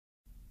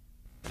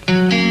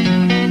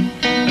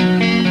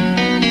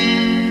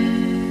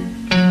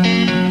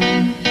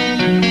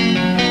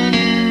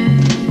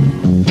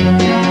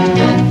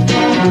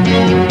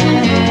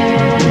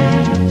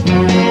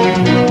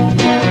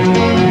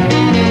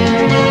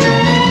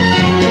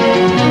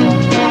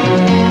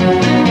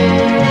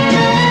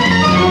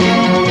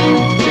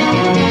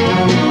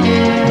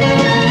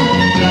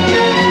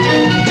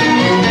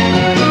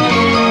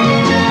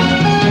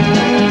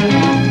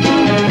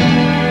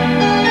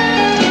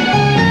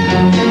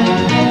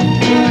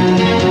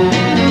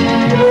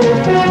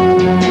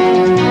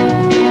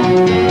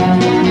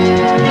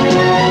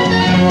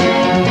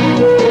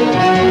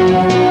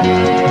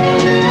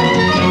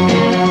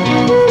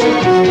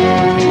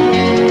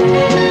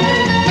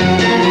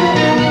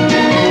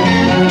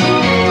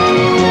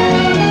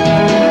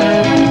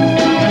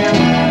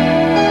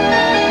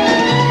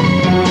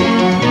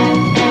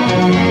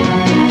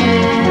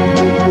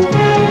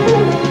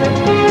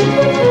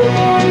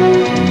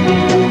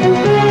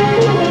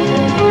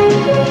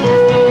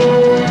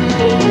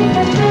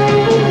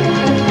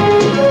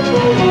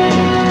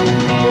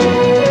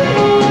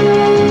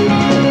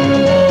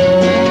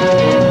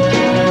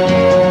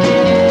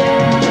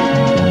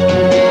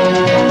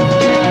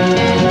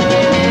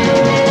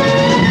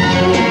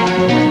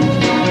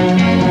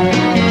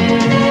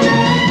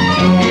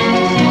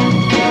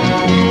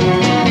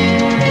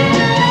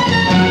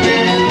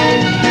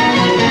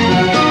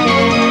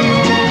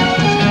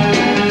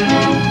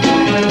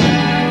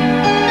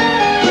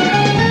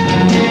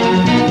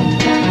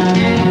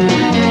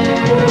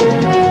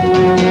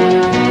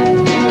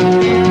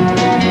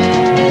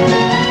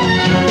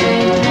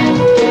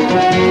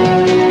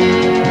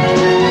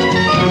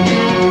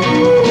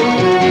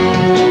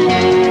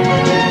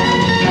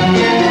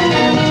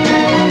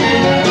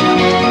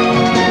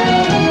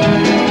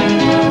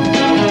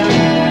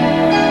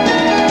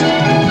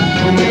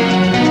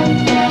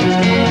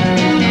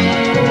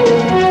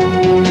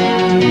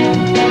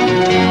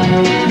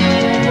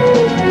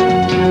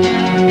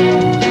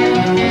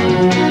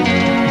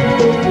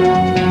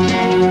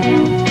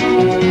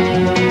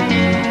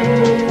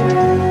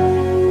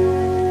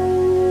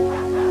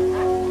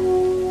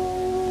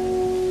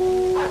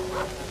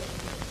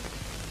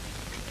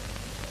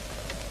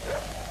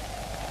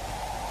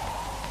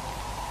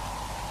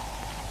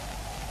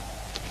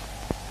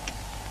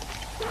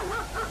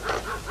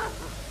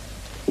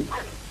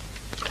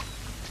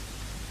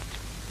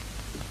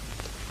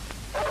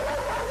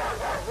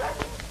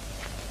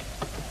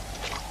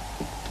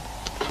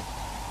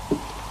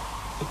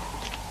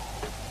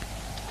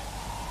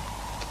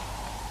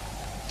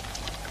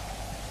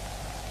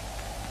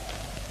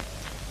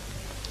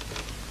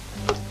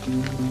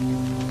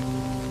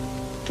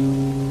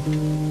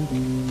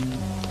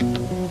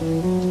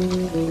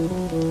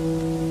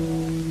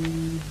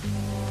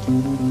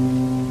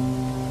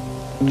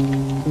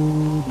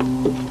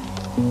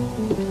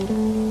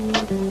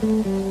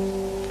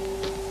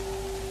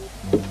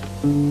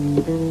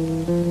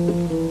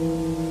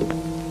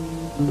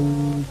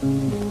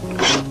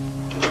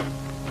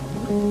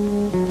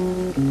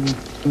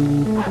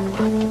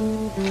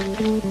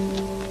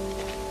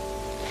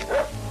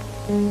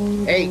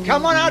Hey,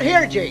 come on out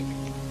here, Jake.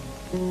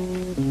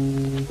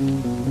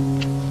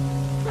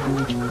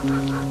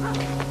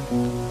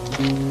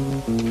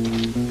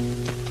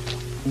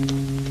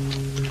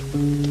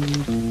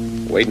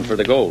 Waiting for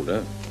the gold,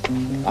 huh?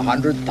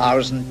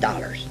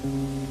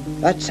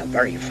 $100,000. That's a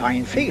very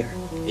fine figure.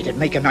 It'd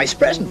make a nice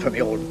present for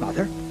me old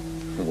mother.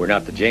 We're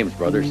not the James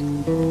brothers.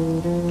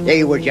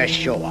 They were just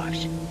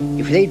show-offs.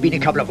 If they'd been a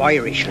couple of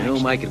Irish lads... You know,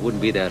 Mike, it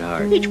wouldn't be that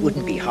hard. It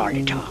wouldn't be hard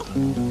at all.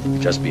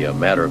 Just be a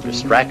matter of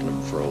distracting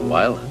them for a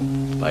while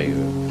by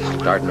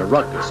starting a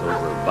ruckus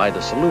over by the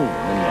saloon.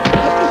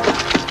 And then,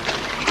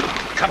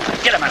 Come on,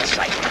 get him out of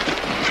sight.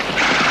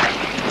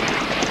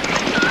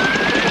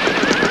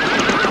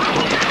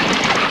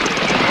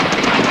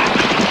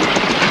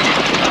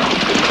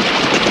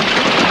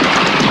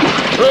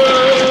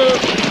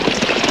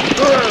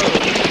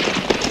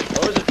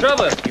 What was the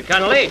trouble? You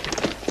kind of late.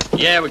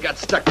 Yeah, we got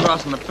stuck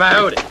crossing the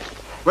Powder.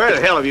 Where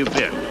the hell have you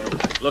been?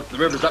 Look, the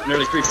river's up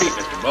nearly 3 feet,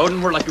 Mr. Bowden.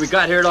 We're lucky we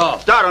got here at all.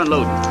 Start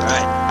unloading. All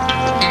right.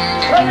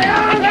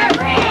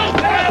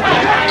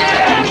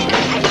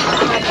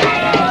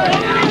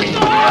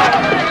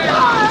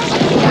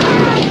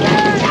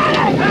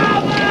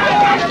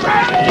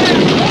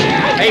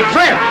 Hey,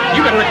 Fred,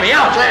 you better let me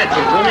out. Glad to,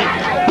 Willie.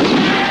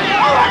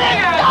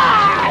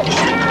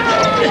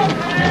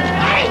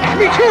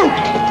 Me too!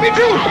 Me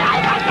too!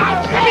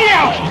 Let me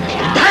out!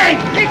 Hey,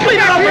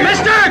 clean it open,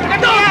 mister! Let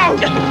me out!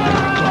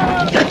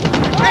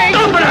 Hey,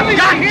 Open up,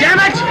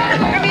 goddammit!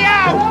 Let me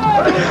out!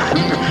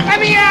 Let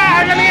me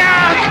out! Let me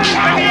out!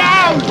 Let me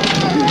out!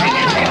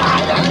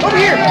 Over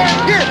here!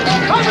 Here!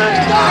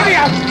 Let me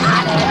out!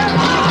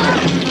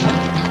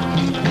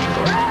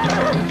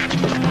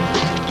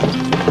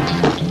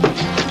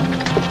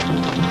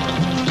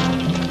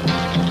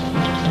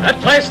 That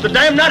place, the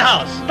damn nut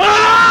house!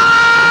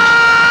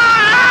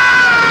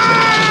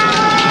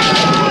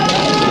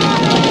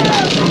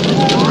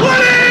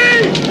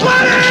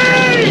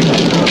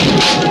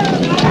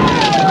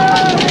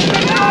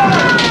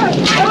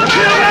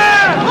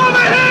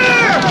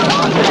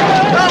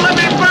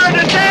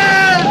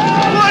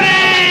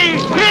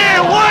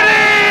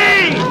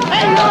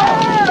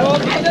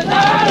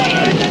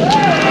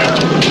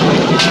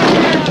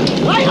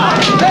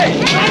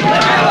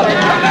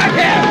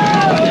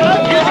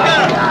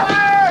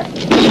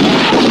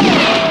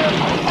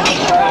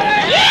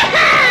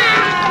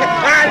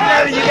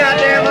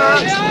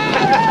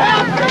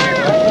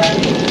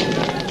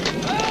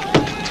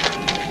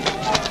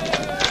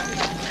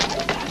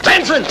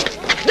 Benson!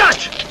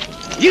 Dutch!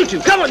 You two,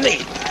 come with me!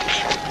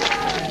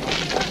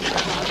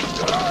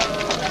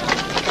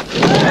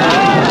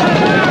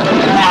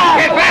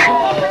 Get back!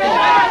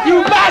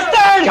 You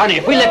bastard! Johnny,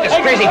 if we let this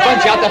crazy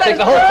bunch out, they'll take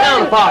the whole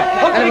town apart.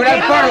 And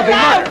without burn will be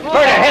murder.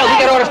 Murder, hell, we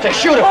get orders to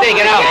shoot if they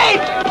get out.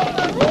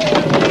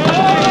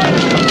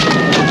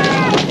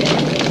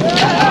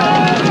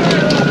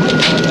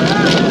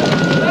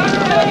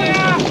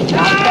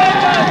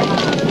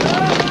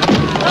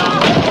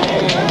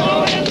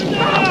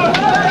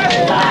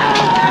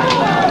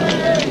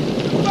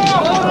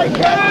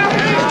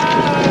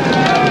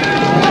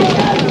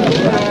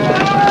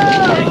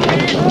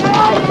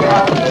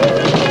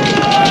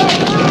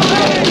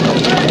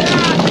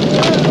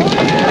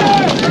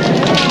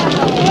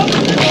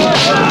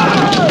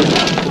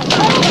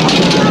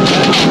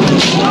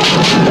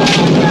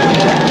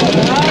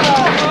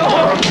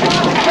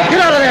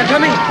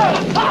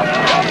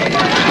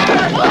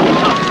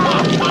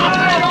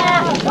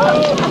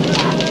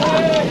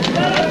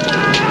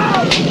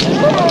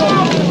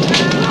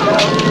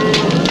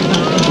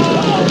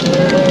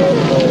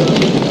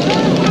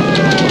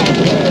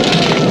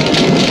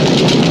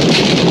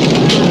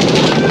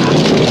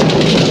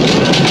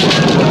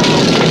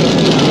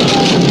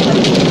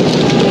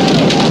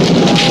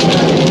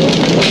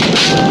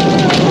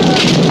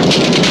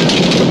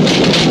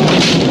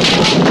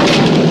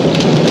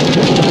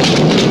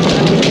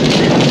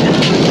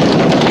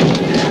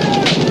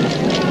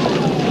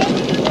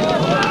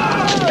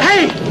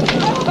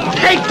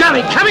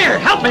 Come here,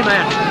 help me,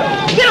 man.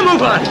 Get a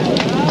move on.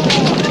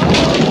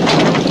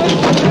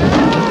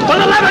 For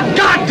the love of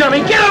God, dummy,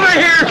 get over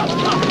here.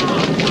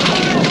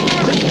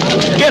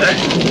 Get her.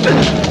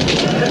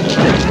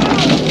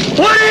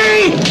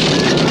 Woody!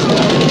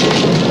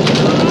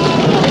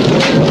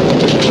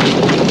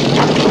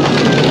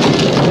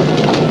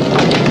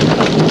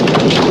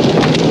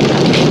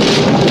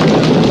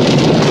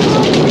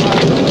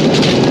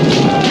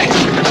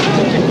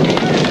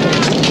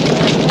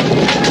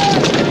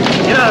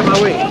 Get out of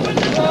my way.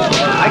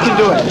 I can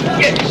do it.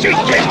 Get, shoot,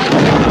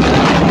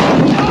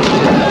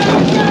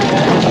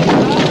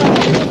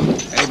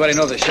 Anybody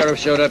know if the sheriff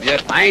showed up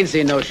yet? I ain't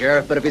seen no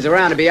sheriff, but if he's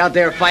around to be out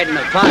there fighting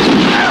the fight.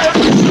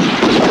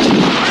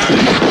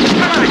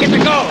 Come on, get the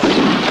gold.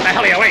 What the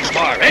hell are you waiting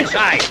for?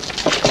 Inside.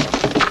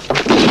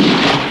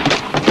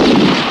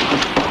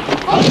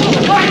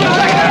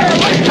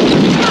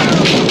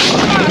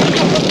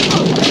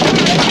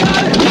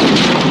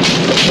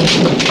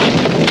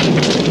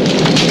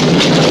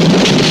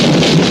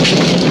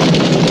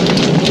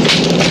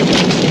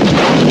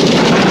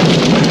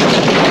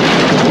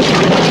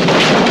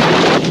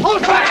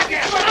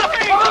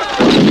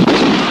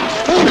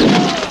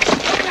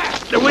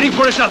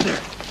 for us out there.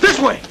 This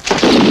way.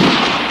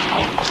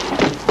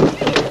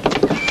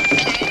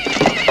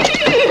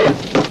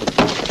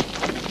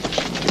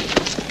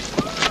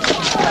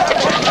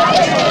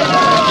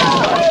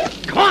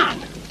 Come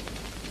on.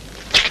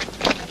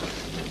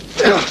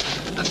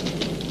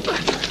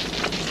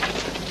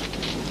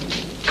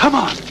 Come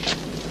on.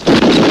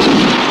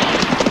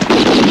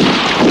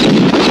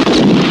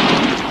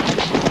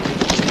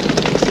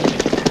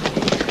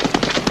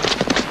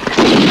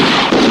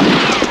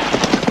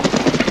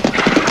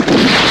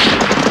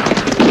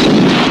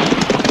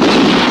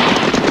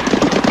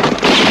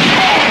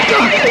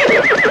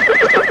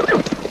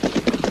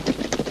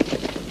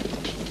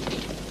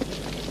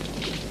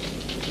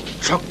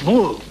 Chuck,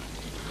 move.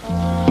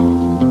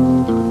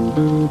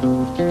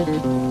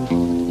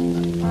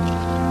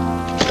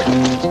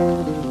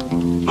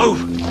 Move.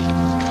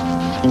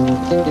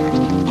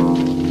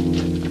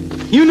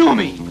 You know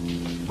me.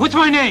 What's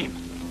my name?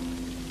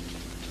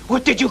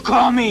 What did you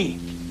call me?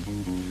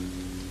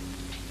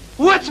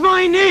 What's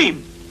my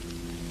name?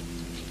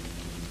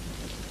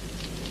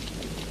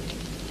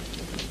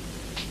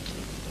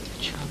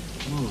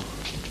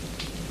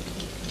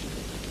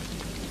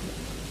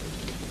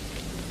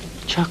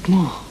 Chuck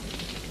Moore.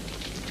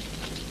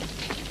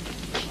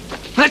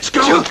 Let's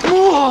go! Chuck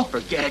Moore!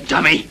 Forget it,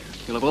 dummy.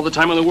 You'll have all the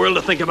time in the world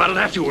to think about it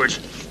afterwards.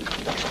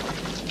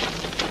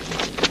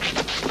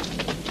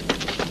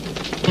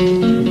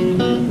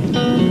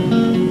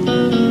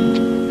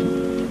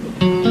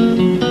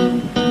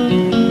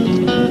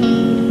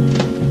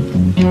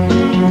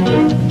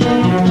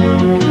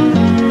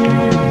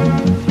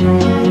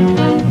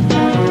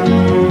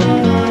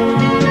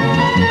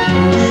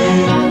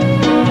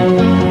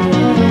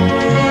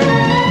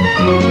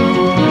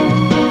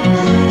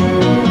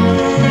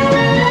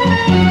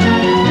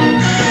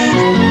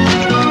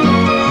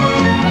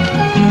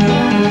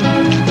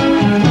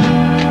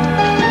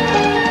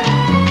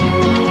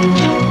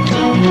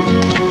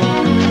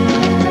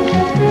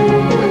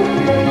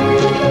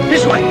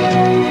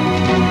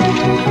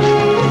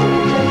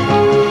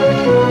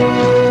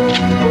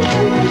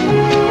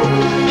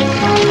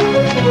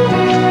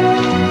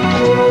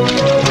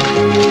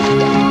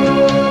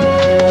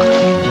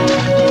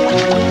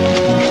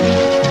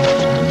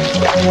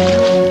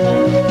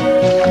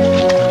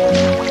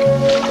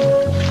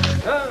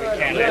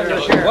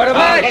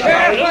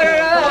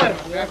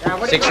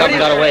 $600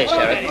 got away,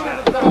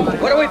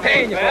 Sheriff. What are we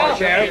paying you for,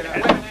 Sheriff?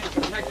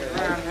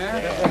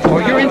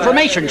 For your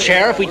information,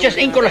 Sheriff, we just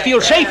ain't gonna feel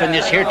safe in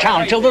this here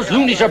town till those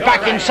loonies are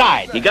back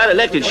inside. You got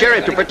elected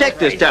sheriff to protect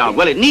this town.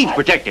 Well, it needs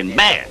protecting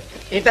bad.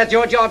 Ain't that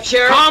your job,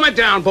 Sheriff? Calm it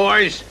down,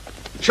 boys.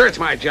 Sure, it's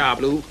my job,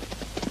 Lou.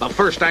 But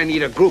first, I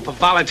need a group of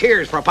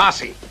volunteers for a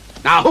posse.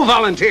 Now, who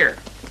volunteer?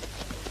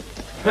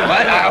 How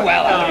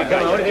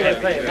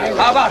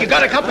about you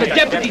got a couple of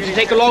deputies to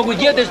take along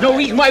with you? There's no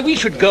reason why we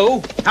should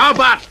go. How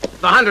about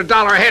the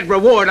 $100 head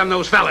reward on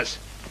those fellas?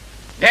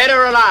 Dead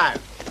or alive?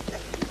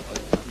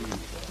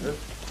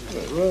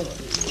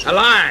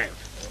 Alive.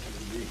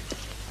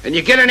 And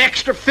you get an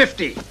extra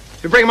 50.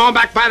 You bring them all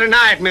back by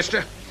tonight,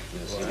 mister.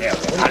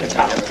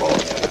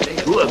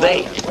 Who are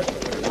they?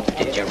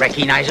 Did you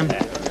recognize them?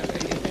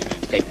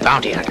 They're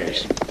bounty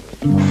hunters.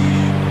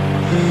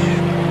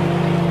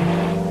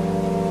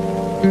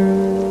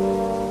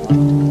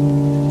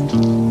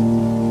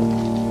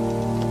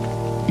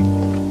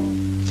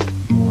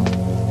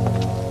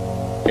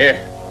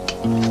 Here.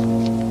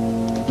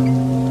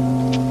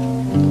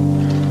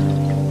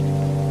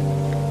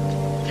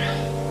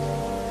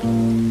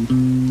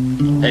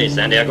 Hey,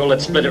 Santiago,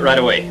 let's split it right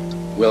away.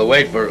 We'll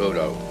wait for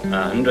Udo.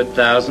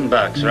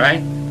 $100,000, right?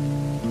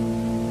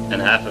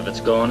 And half of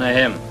it's going to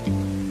him.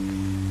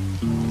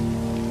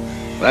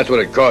 That's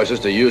what it cost us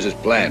to use his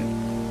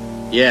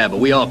plan. Yeah, but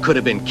we all could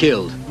have been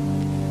killed.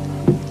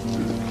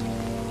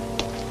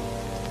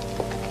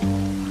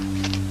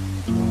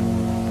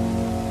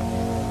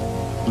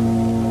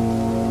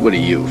 What do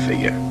you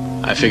figure?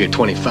 I figured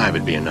 25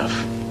 would be enough.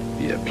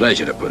 Be a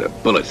pleasure to put a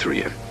bullet through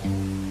you.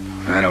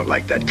 I don't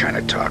like that kind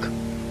of talk.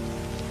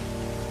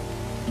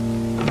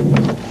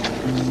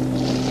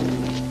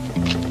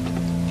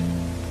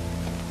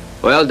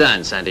 Well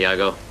done,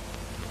 Santiago.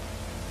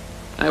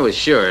 I was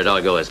sure it'd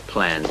all go as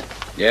planned.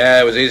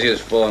 Yeah, it was easy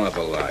as falling off a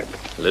log.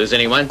 Lose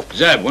anyone?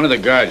 Zeb, one of the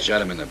guards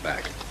shot him in the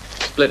back.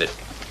 Split it.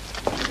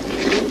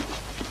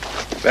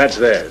 That's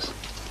theirs.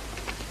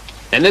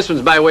 And this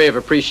one's by way of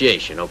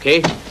appreciation,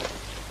 okay?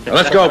 Now,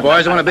 let's go,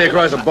 boys. I want to be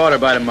across the border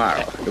by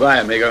tomorrow. Goodbye,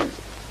 amigo.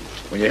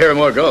 When you hear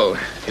more go,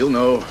 you'll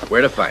know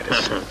where to find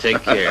us.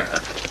 Take care.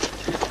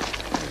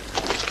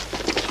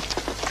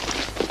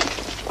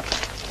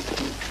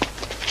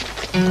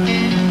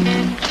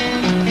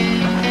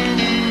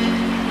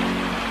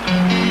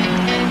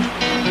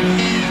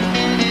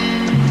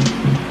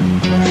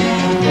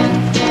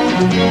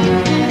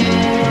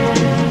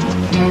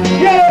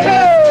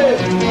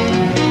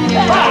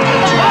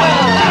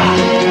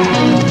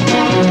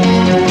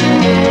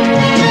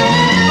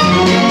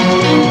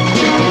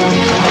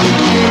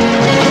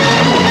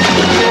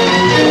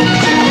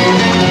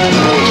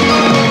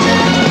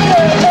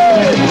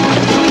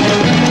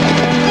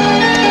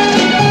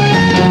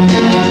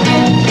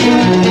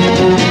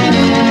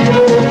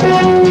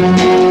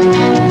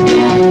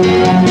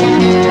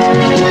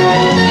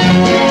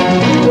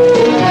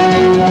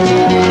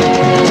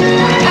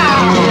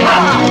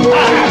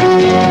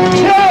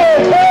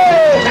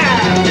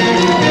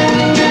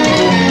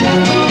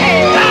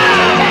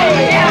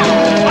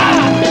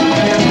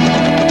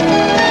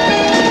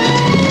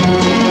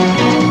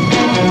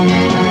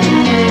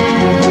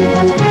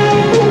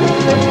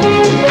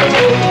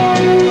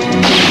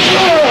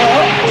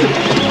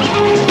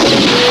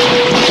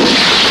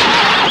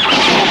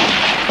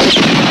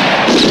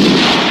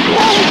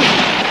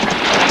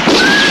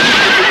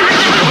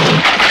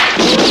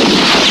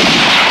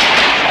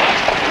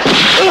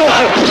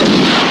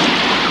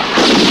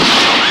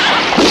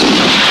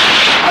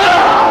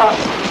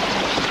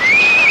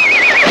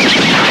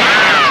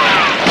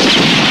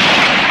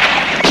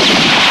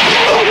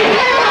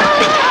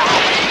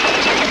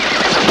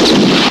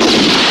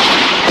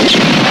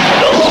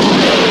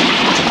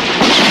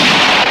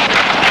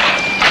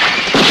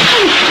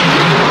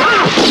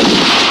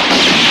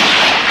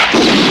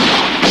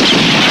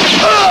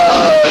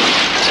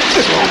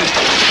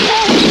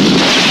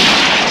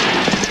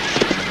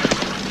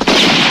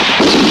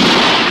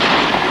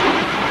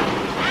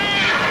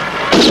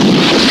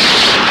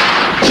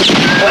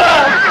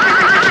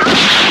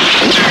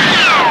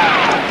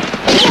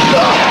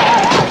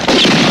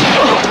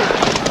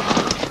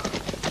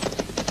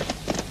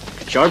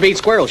 Sure beats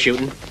squirrel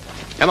shooting.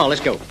 Come on,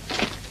 let's go.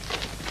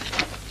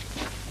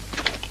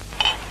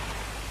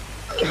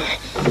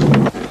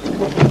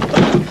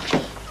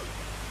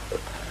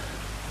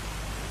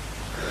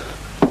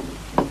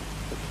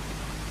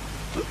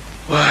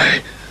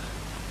 Why?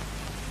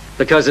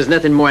 Because there's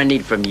nothing more I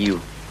need from you.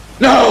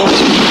 No!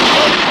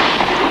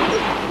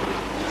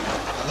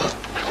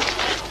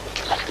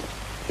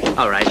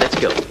 All right, let's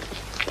go.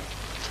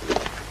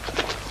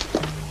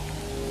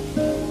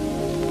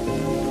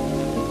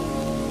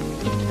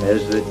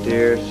 As the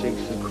deer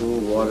seeks the cool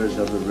waters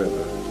of the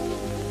river,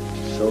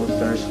 so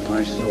thirsts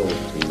my soul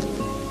for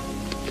you.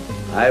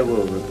 I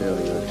will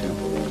rebuild your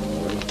temple,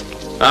 Unholy.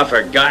 Oh,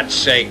 for God's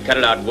sake, cut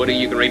it out, Woody.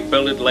 You can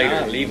rebuild it later.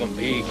 Ah, leave him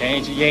be,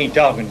 can't you? He ain't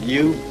talking to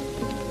you.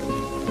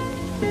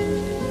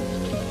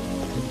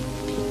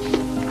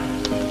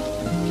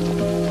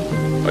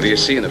 What do you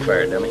see in the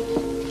fire, dummy?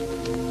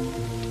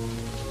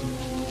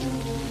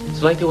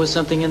 It's like there was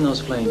something in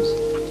those flames.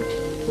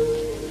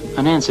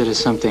 An answer to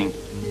something.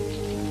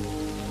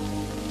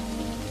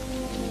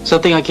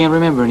 Something I can't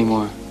remember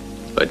anymore.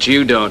 But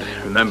you don't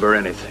remember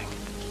anything.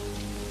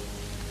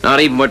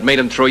 Not even what made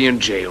him throw you in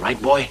jail, right,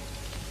 boy?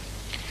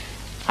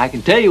 I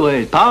can tell you where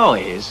his paw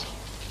is.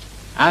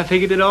 I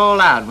figured it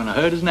all out when I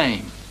heard his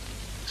name.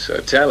 So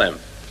tell him.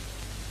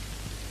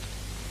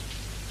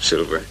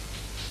 Silver.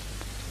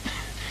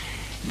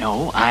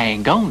 No, I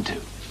ain't going to.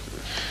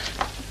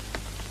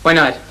 Why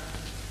not?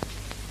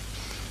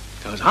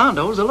 Because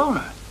Hondo's a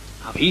loner.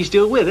 If he's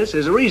still with us,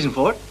 there's a reason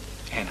for it.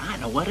 And I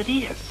know what it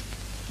is.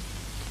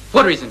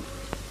 What reason?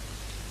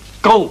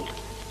 Gold.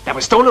 That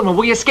was stolen when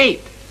we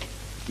escaped.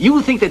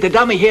 You think that the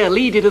dummy here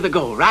lead you to the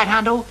gold, right,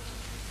 Hondo?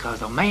 Because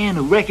the man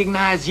who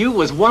recognized you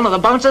was one of the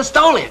bunch that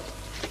stole it.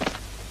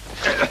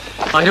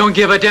 I don't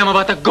give a damn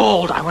about the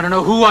gold. I want to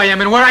know who I am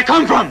and where I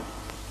come from.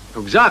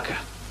 Oaxaca.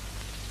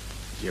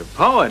 Your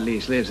pa at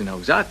least lives in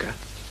Oaxaca.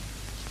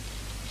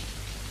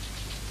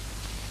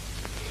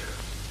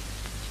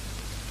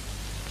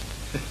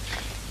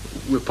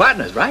 We're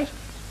partners, right?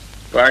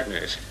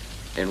 Partners.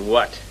 In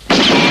what?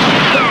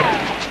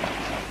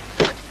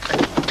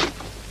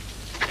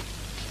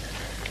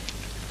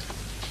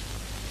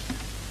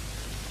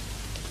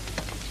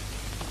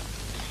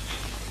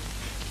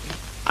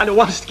 I don't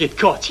want us to get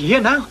caught. You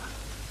hear now?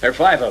 There are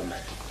 5 of them.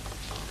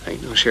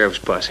 Ain't no sheriff's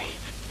posse.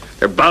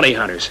 They're bounty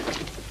hunters.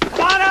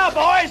 Come on out,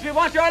 boys. We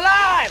want you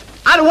alive.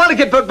 I don't want to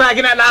get put back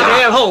in that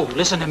loud hell hole.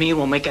 Listen to me and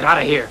we'll make it out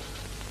of here.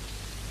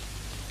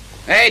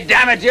 Hey,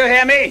 damn it, you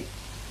hear me?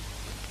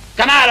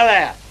 Come out of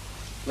there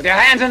with your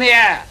hands in the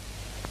air.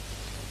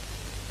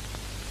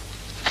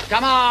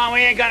 Come on, we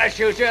ain't gonna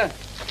shoot you.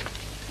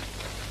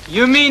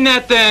 You mean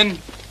that then?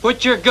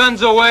 Put your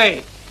guns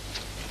away.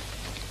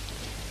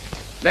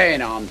 They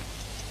ain't armed.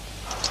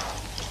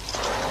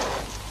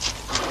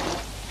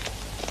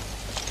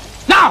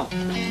 Now!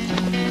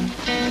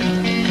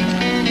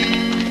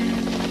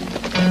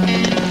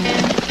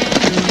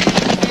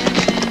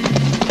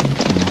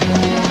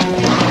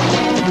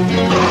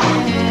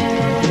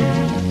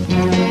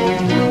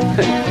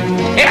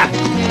 Here!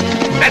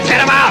 Let's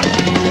hit him out!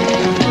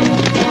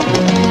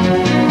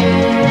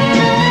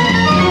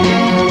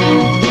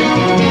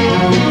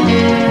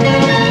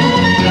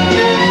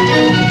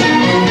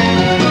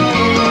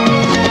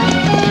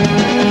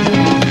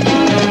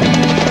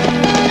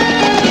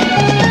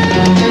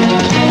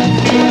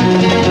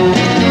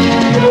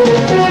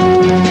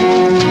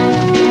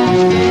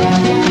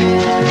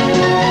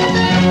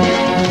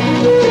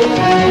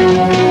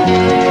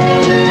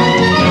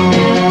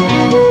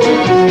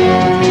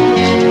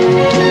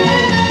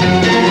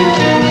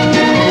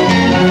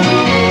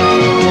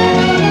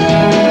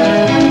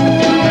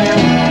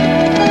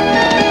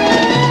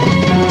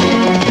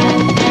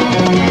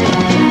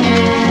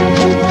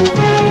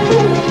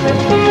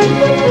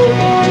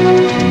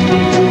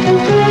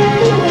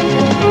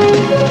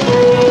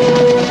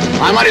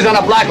 My money's on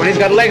a black one. He's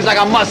got legs like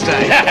a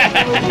Mustang.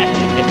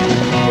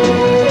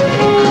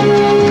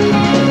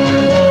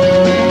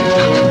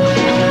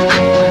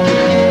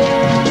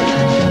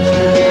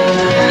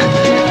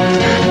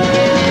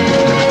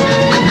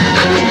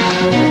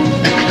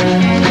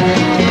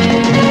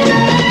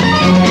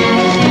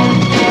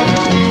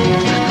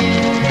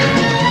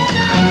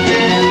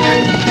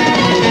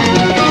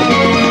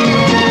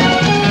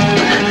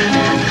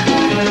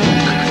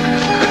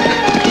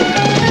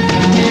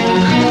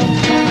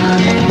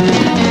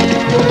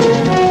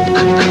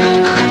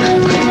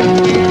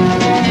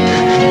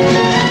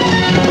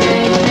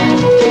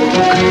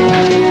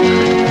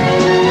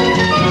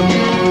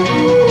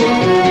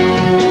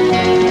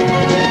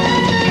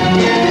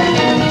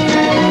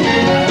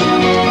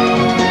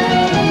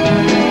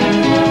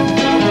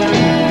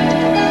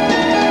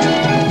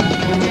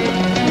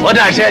 What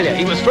did I tell you?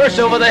 He was first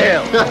over the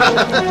hill.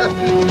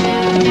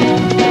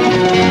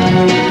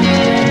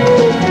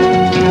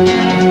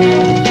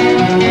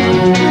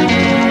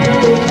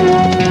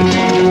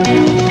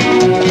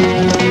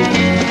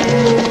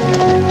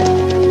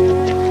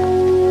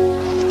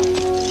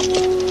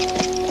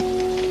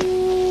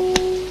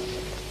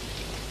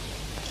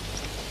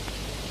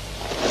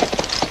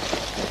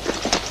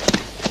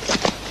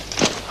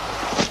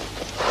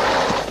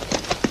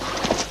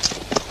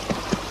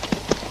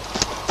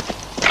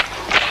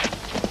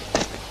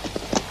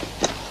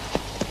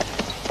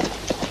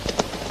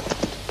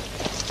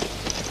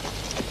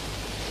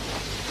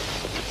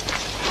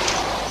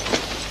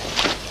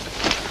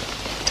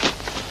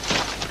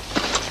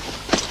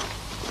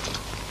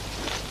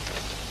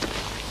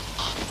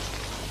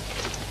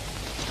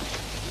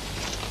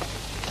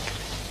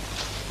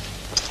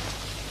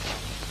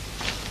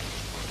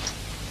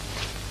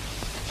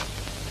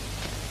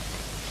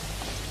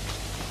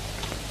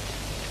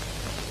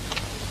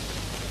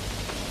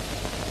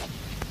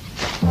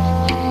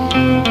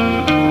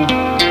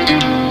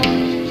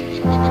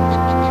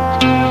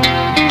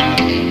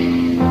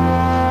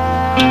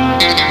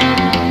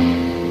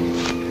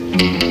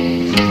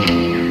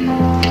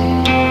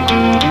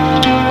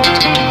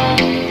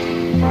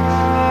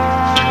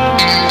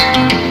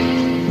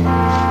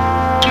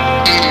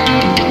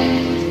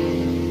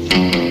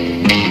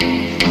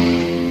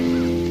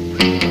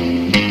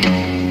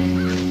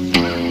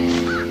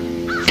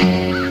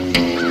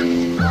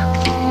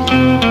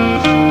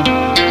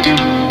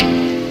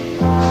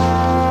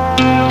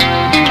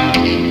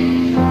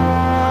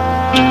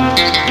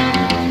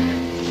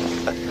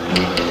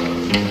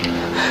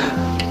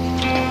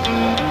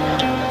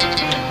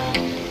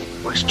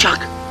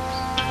 Chuck.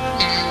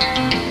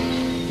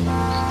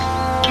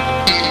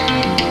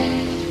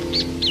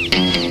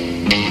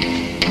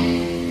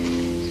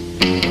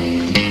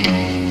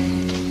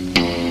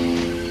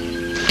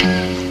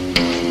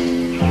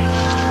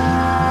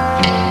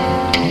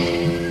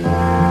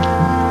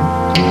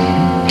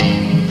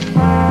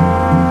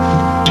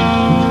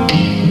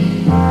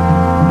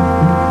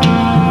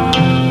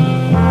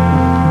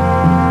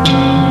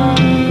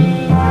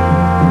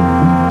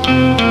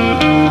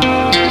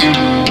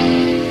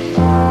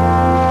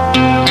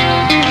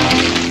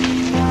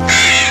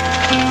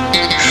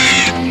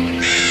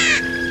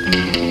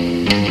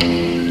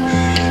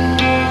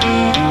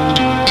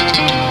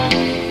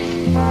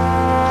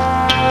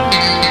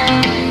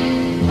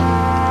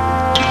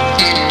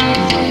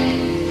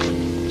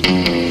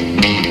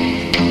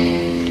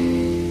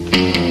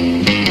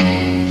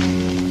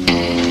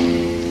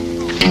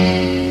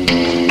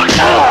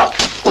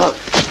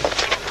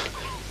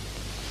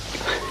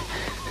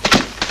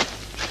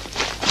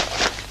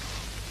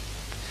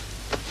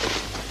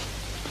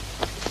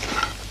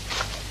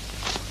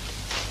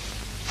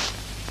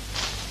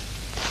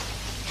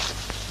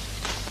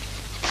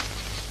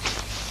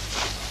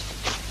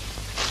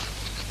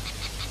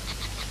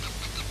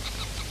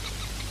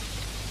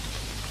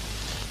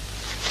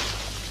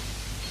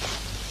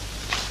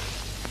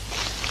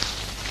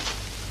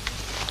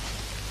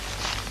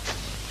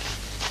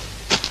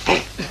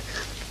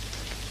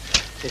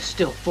 There's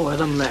still 4 of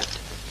them left.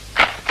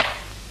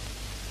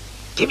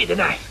 Give me the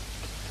knife.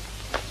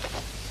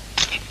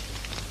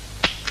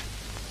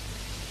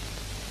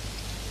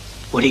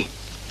 Woody,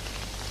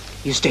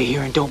 you stay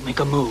here and don't make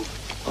a move.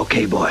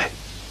 Okay, boy.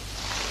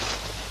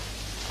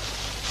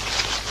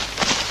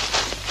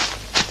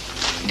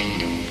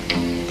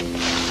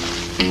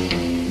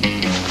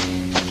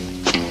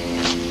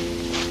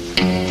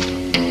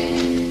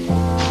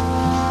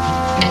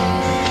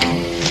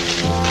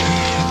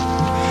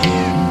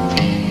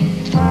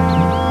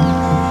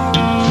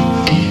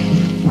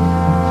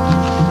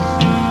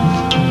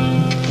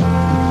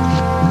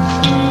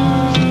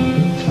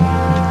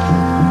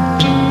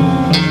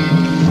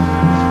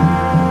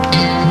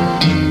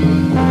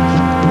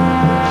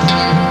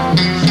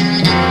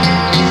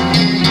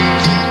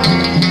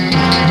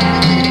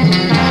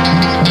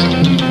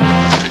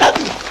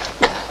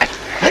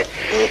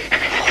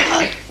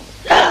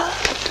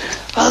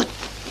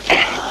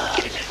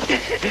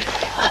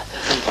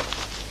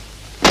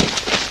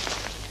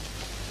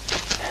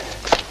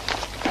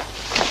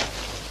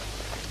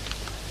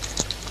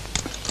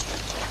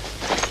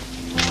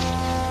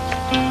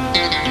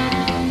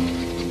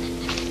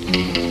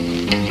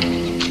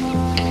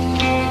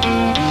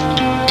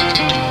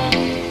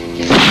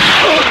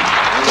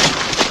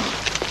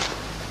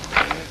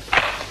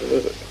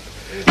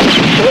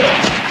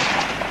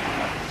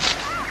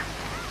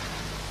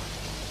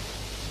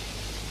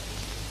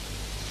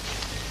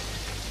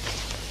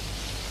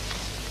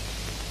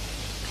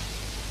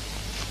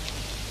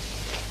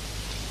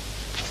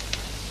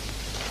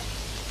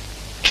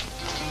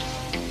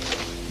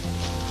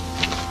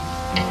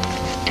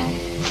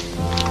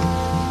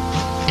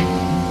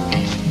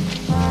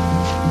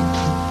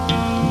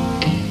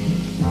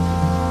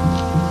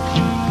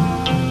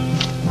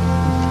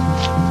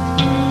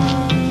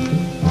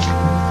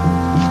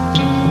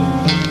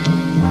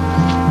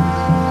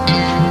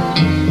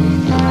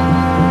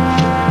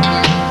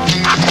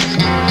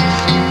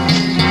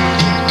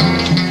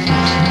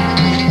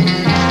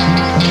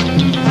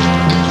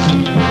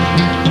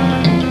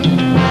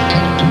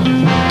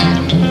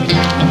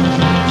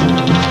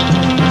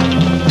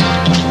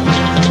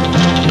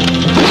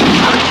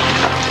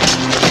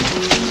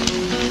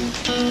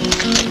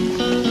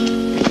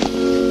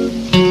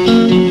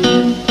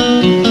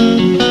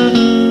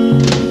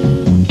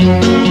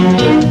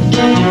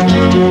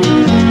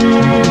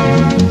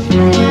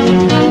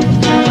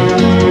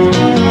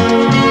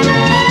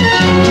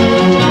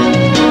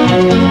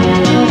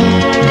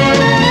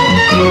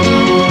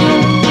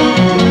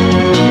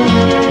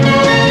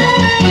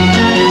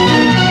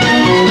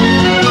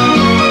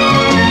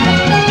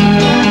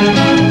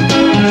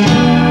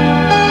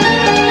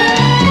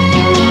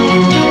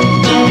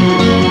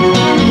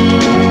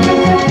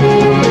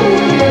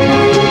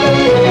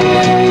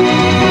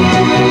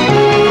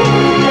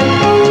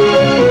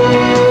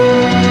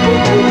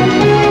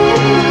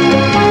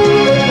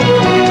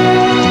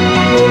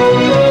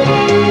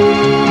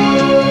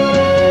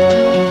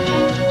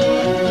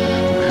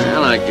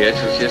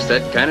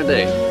 That kind of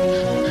day.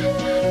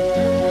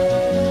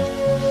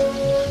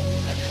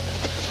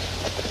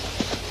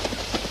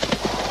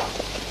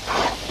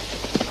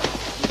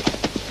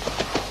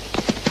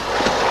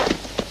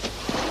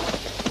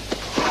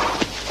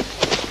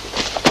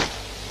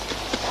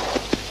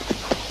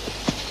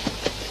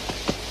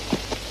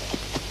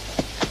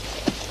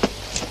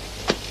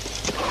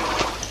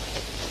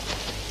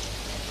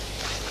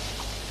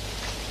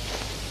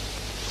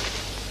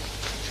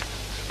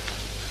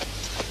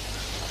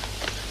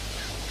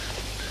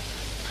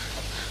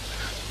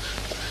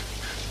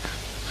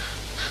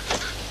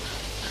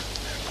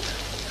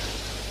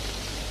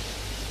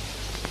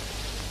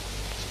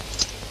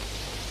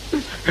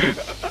 The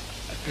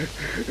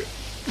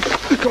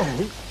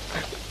gold.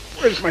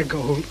 Where's my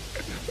gold?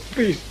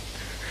 Please.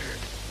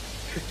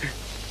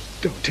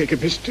 Don't take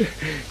it, mister.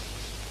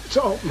 It's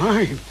all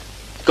mine.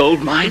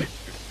 Gold mine?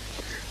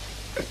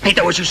 Ain't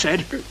that what you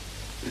said?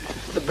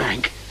 The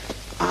bank.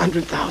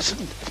 100,000.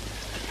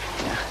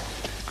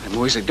 And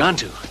where's it gone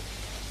to?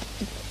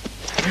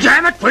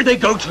 Damn it, where'd they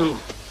go to?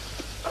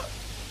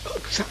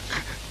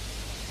 Oaxaca.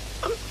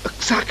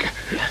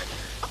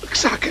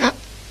 Oaxaca.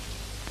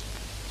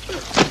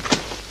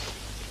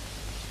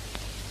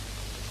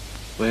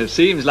 Well, it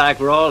seems like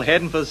we're all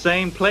heading for the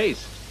same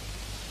place.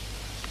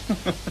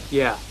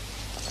 Yeah.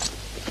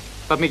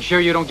 But make sure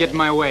you don't get in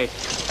my way.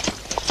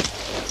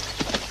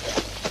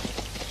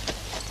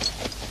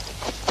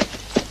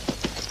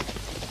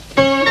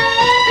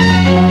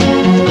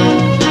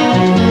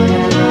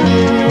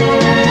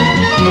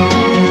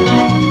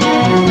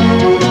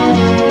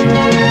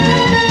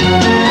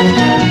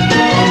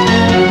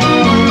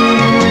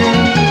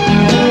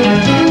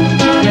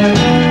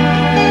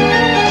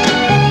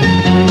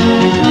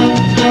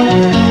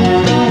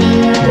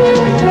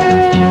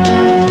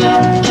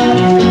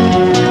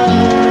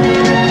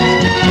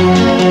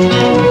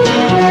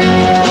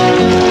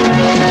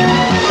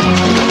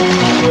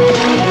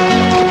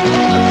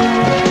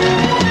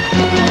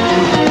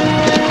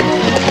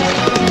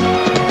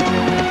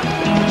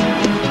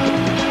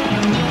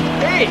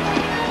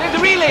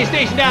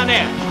 Down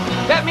there.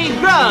 That means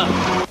grub.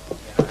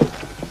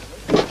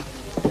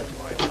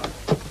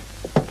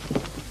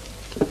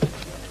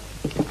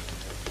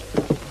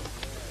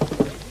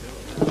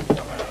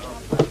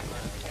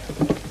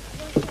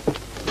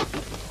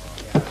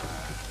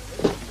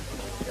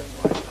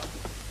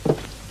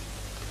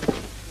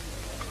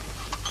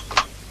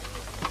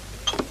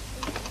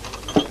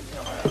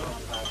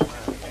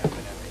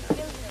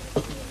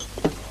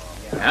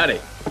 Howdy.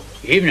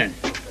 Evening.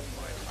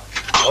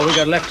 All we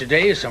got left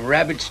today is some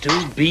rabbit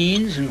stew,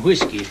 beans, and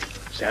whiskey.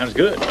 Sounds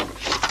good.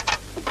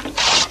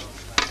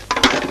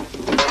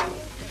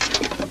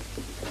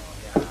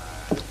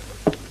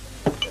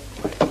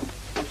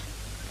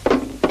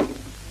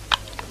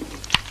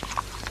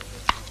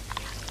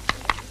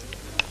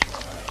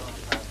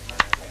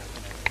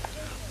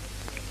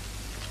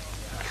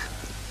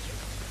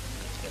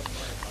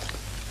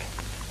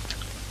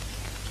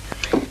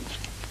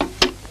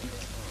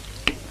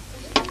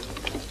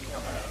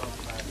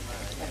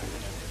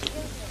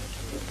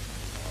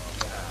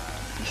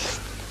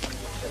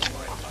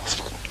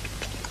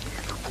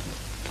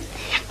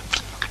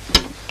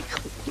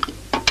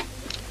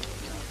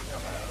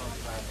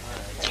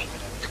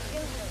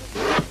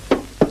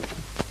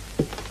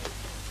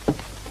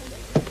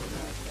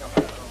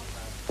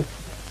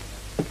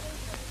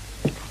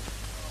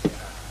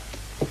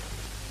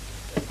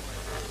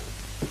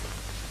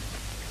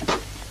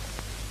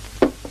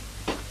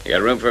 You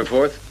got room for a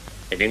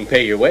fourth? They didn't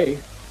pay your way.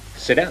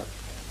 Sit down.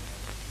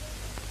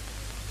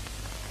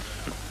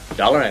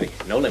 $1 any,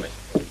 no limit.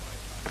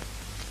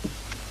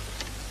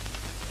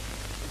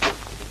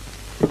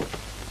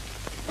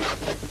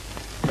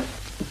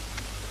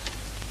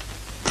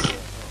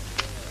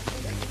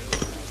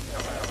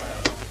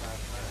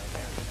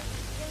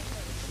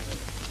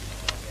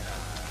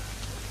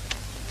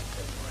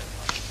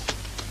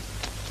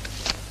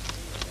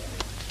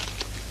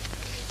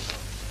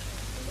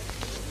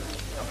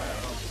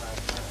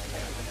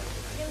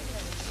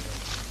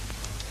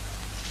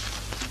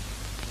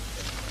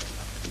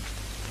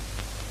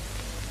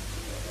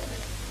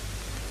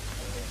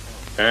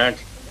 Aunt?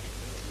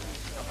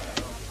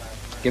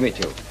 Give me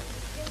 2.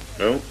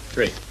 No?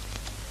 3.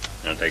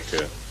 I'll take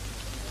 2.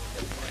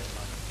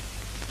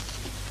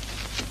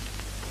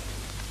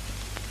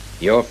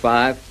 You're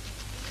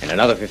 5, and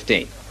another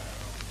 15.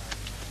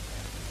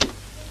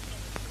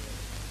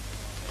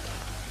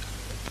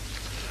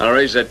 I'll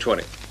raise that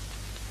 20.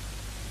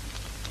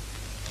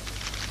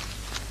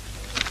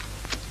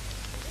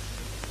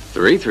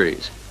 3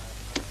 threes.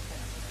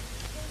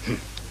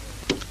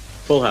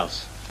 Full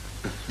house.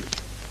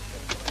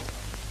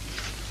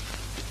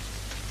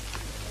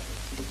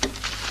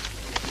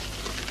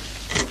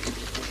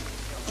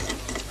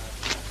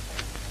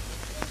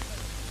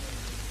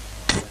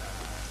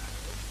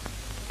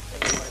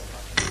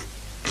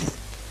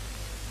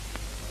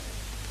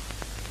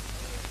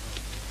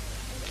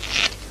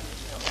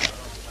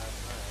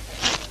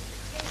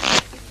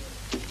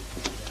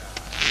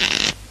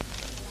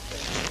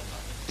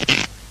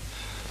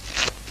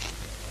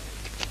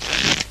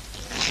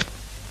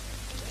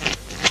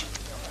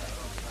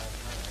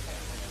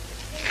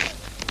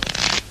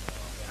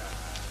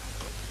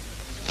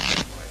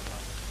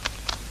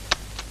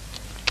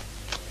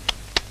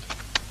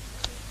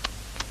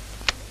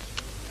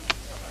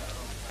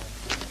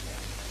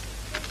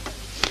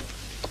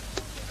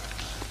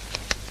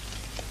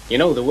 You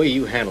know, the way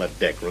you handle a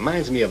deck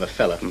reminds me of a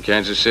fella. From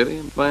Kansas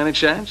City, by any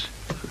chance?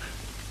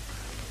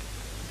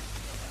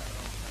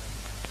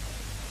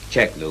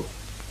 Check, Lou.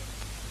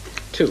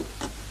 2.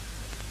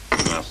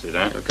 I'll see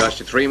that. It'll cost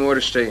you 3 more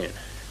to stay in.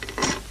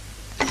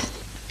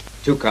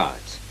 2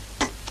 cards.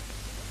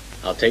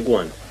 I'll take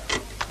 1.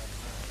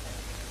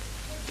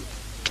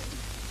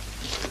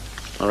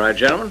 All right,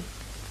 gentlemen?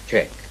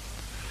 Check.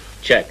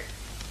 Check.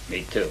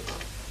 Me too.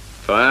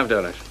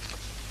 $5.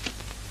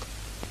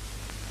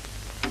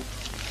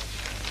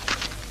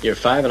 You're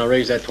 5, and I'll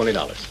raise that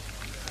 $20.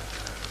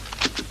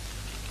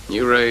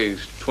 You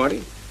raise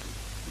 20,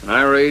 and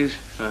I raise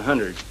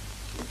 100.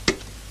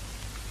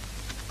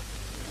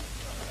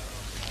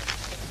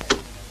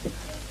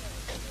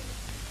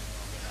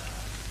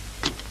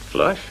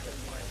 Flush?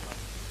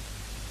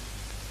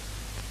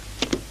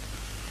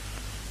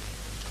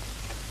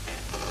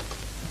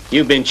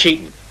 You've been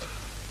cheating.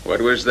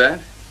 What was that?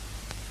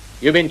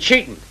 You've been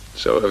cheating.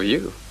 So have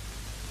you.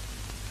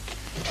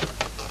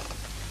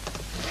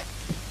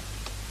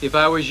 If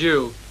I was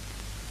you,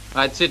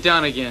 I'd sit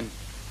down again.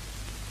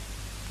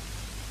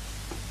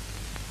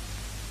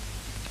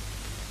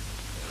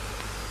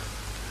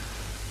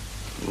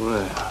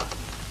 Well.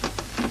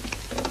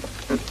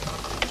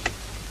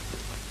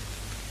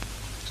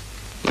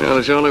 Well,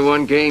 there's only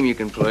one game you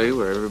can play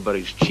where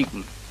everybody's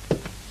cheating.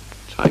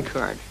 It's high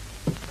card.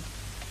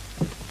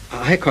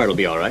 High card will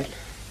be all right.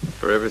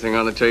 For everything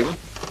on the table?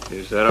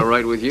 Is that all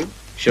right with you?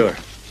 Sure.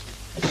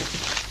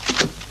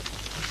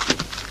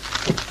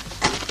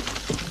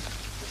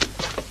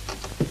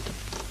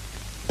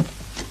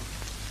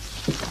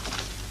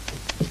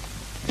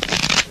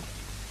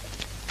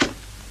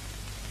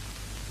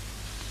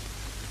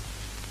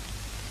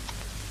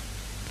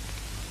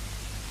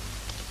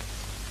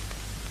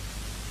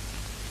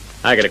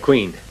 I got a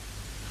queen.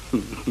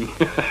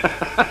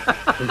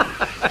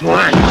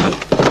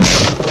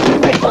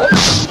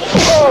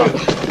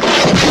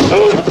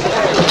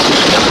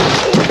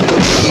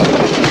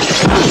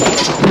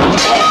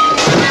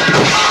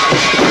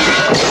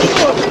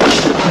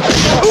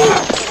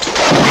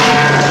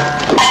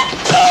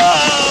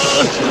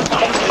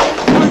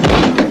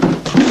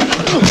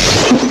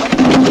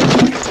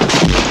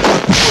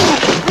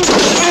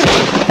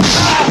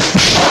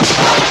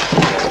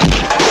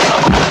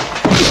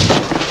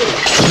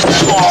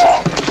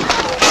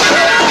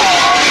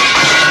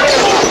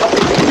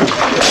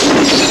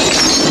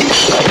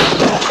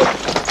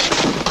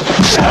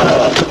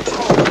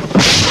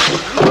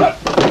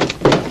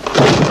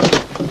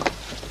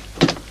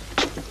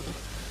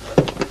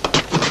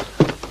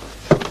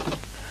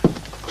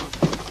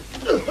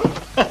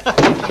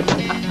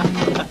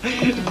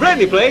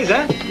 Friendly place,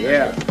 huh?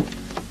 Yeah.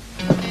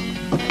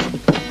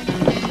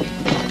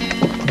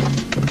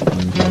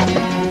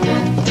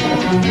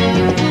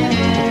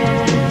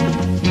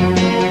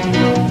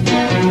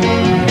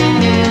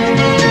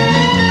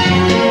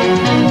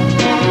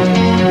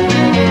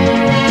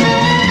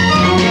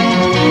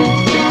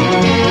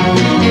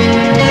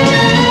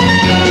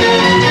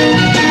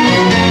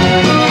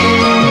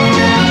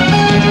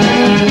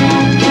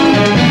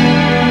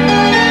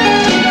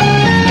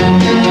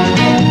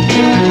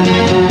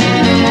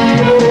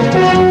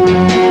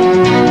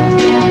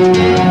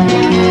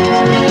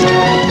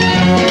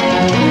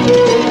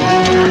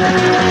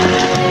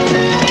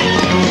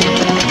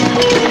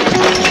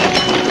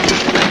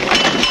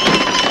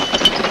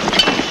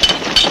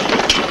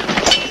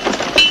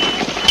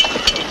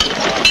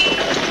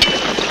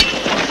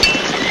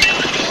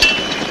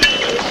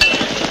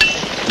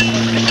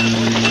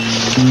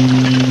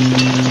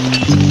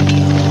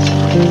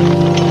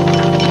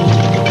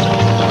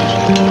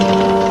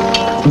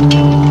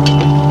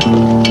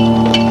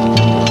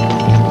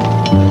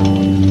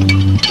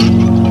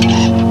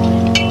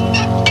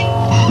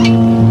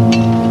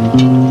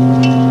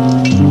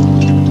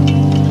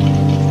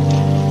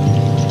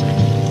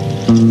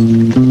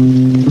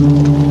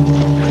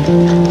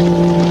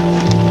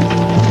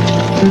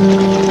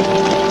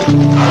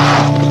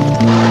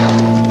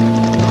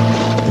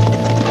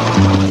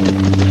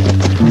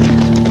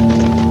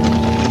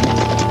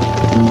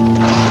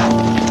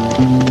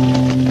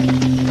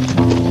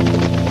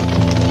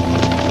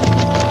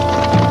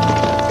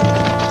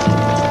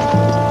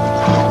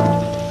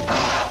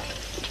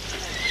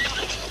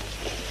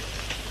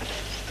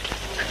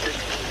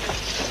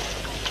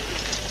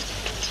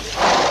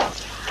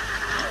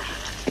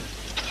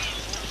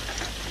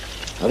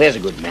 Now, there's a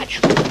good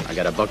match. I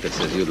got a buck that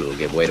says you'll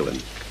give way to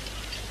him.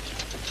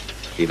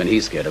 Even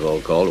he's scared of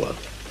old Caldwell.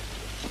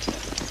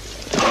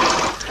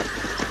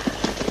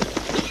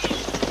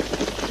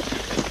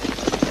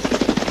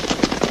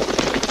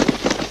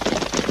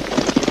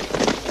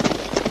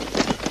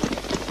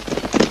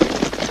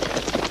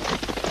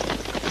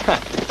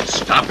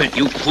 Stop it,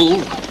 you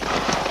fool.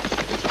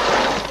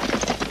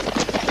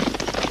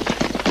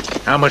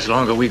 How much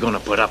longer are we gonna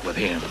put up with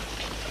him?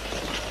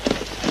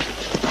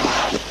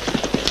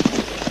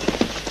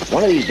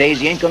 One of these days,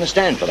 he ain't gonna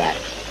stand for that.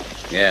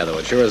 Yeah, though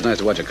it sure is nice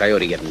to watch a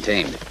coyote getting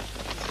tamed.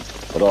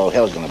 But all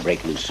hell's gonna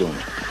break loose soon.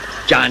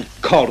 John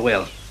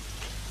Caldwell.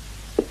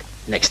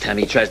 Next time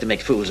he tries to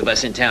make fools of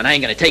us in town, I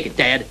ain't gonna take it,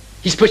 Dad.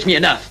 He's pushed me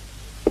enough.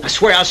 I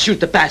swear I'll shoot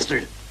the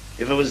bastard.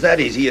 If it was that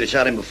easy, you'd have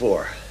shot him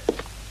before.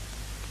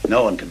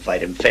 No one can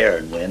fight him fair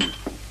and win.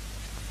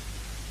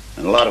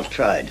 And a lot have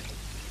tried.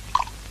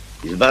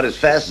 He's about as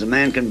fast as a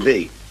man can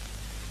be,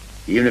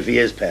 even if he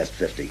is past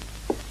 50.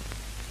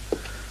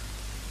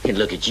 And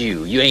look at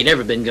you. You ain't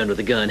ever been gunned with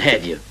a gun,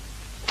 have you?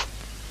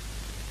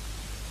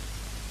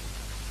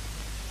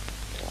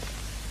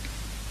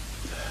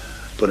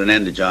 Put an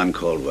end to John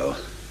Caldwell.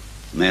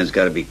 The man's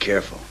got to be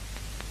careful.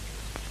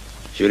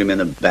 Shoot him in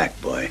the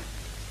back, boy.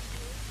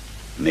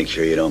 Make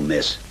sure you don't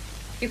miss.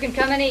 You can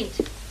come and eat.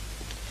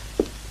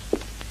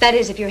 That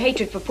is, if your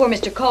hatred for poor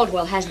Mr.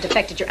 Caldwell hasn't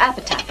affected your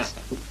appetites.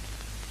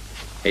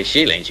 Hey,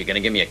 Sheila, ain't you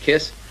gonna give me a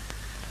kiss?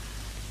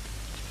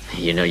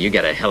 You know, you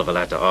got a hell of a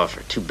lot to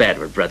offer. Too bad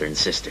we're brother and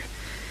sister.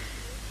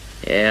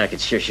 Yeah, I could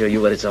sure show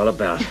you what it's all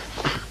about. That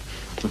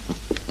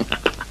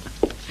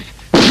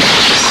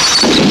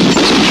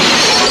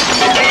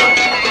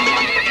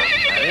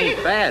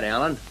ain't bad,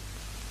 Alan.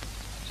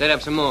 Set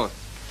up some more.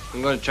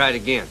 I'm going to try it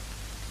again.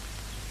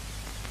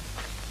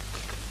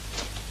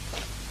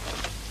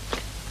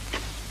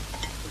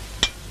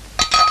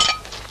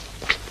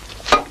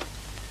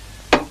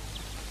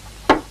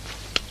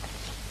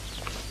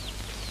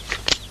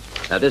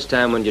 Now this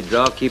time when you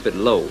draw, keep it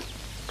low.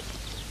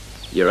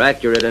 You're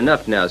accurate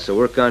enough now, so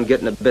work on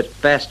getting a bit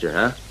faster,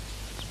 huh?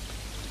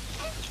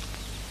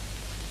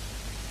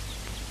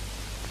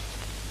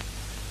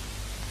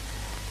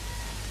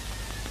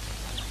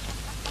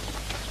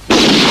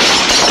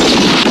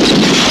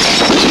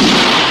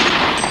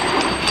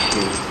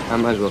 I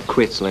might as well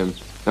quit, Slim.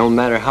 No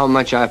matter how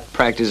much I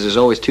practice, there's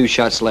always 2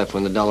 shots left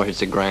when the dollar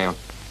hits the ground.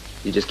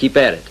 You just keep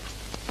at it.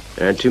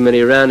 There aren't too many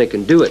around that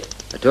can do it.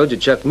 I told you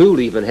Chuck Moole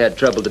even had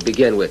trouble to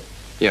begin with.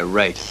 Yeah,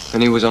 right.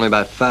 And he was only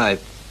about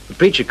 5. The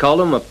preacher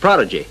called him a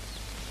prodigy.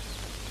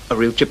 A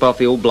real chip off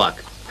the old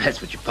block.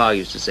 That's what your pa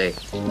used to say.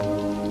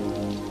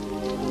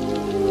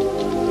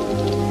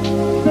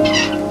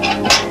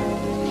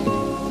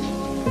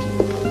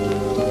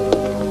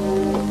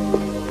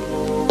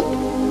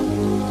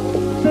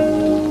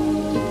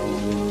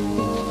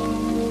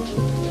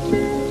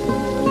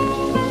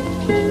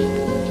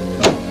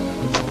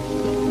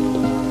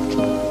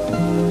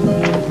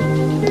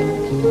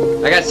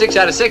 I got 6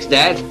 out of 6,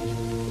 Dad.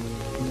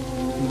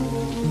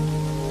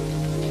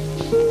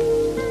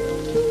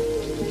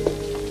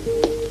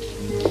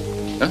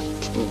 Huh?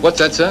 What's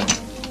that, son?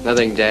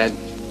 Nothing, Dad.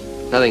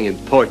 Nothing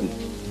important.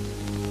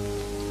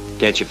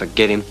 Can't you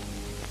forget him?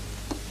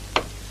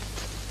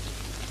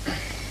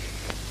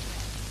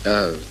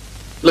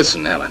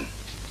 Listen, Alan.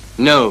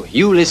 No,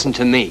 you listen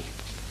to me.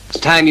 It's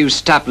time you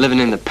stop living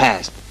in the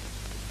past.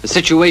 The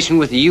situation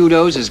with the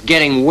Udos is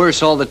getting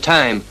worse all the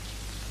time.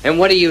 And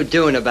what are you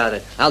doing about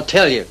it? I'll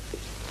tell you.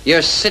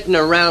 You're sitting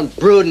around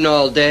brooding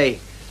all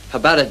day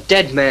about a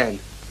dead man.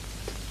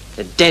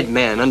 A dead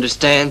man,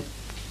 understand?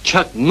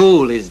 Chuck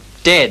Moole is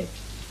dead.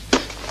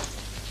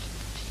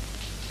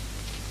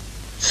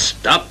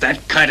 Stop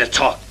that kind of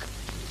talk.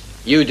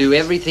 You do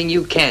everything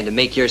you can to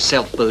make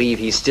yourself believe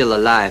he's still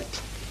alive.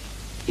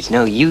 It's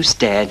no use,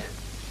 Dad.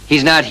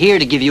 He's not here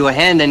to give you a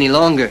hand any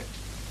longer.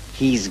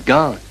 He's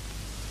gone.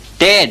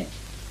 Dead.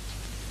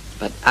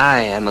 But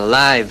I am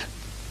alive.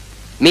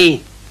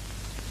 Me,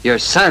 your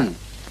son.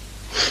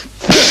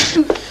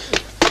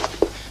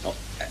 Oh,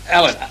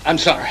 Alan, I'm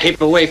sorry.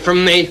 Keep away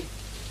from me.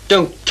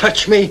 Don't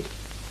touch me.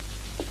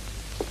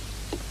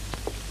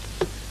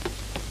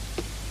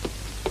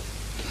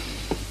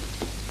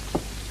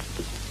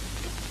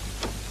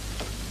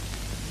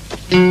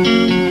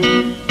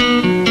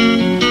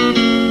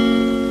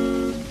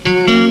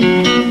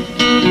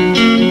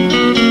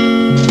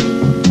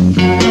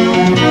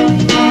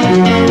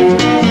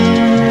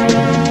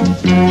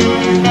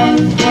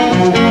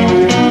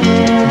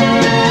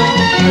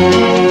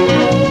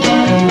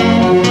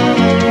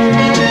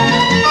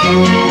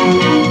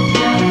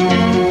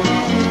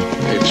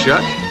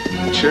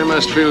 Sure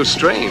must feel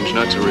strange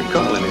not to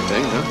recall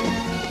anything,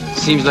 huh?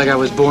 Seems like I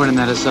was born in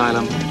that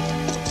asylum.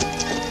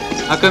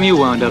 How come you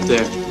wound up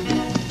there?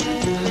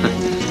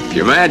 If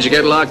you're mad, you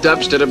get locked up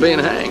instead of being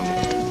hanged.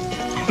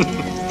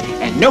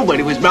 And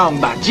nobody was wrong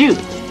about you.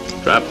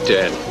 Drop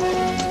dead.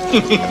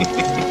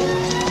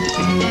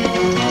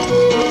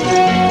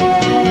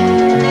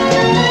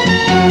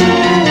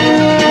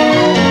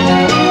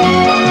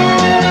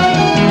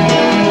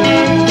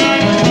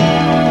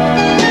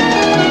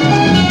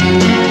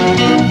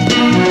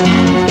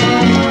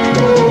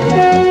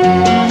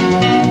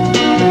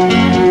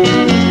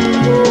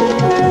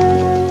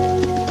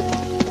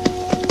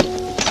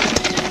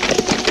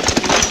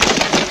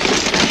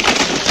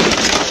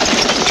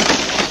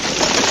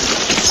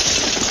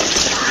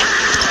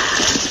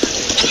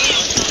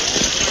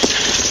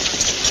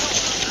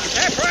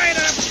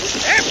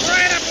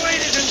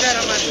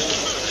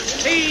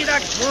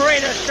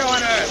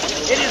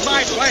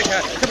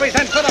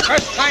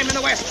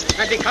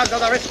 And because of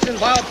the risks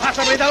involved,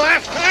 possibly the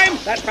last time,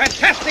 that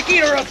fantastic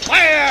eater of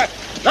fire,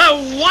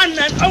 the one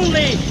and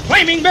only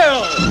Flaming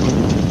Bill!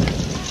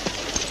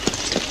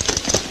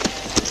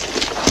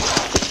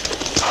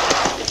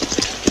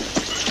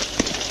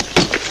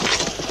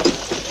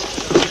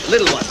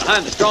 Little one,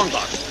 behind the strong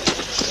box.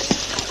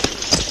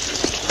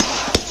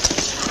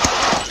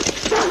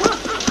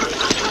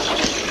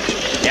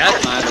 Yeah,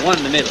 that's mine, the one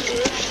in the middle.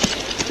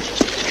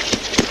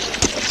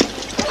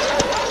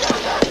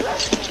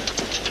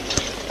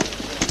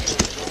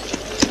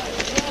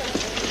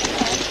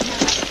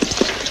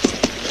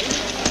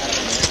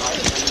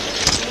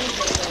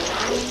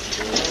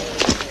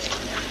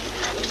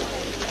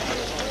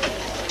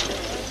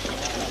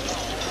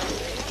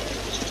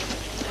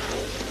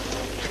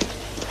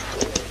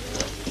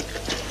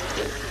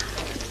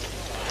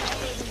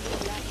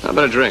 How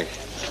about a drink?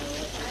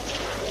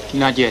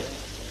 Not yet.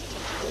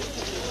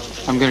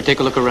 I'm gonna take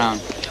a look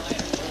around.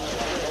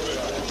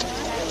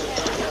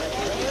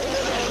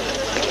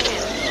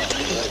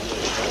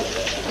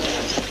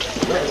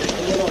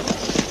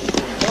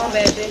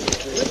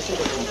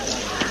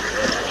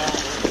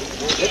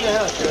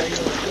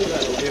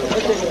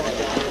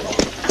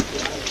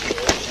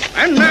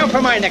 And now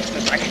for my next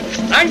attraction.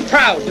 I'm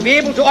proud to be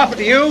able to offer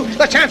to you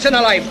the chance in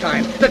a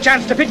lifetime, the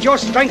chance to pit your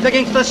strength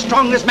against the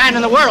strongest man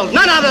in the world,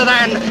 none other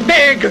than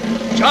Big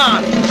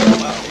John.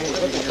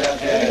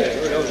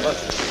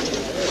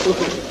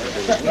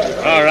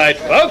 All right,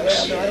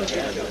 folks.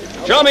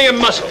 Show me your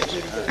muscles.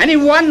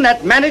 Anyone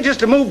that manages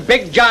to move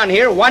Big John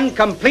here one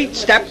complete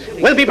step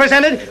will be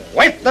presented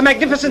with the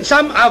magnificent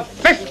sum of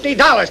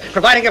 $50,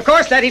 providing, of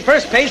course, that he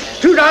first pays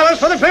 $2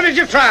 for the privilege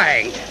of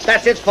trying.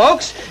 That's it,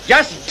 folks.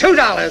 Just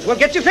 $2 will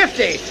get you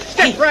 50.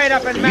 Step right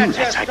up and match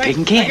your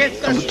strength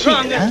against the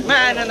strongest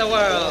man in the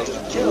world.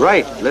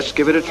 Right. Let's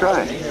give it a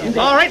try.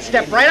 All right,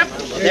 step right up.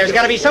 There's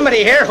got to be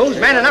somebody here who's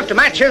man enough to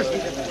match his...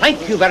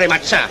 Thank you very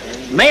much, sir.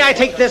 May I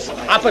take this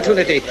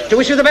opportunity to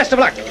wish you the best of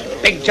luck?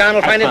 Big John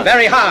will find it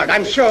very hard,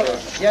 I'm sure.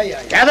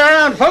 Gather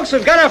around, folks.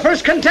 We've got our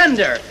first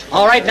contender.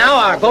 All right, now,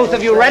 are both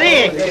of you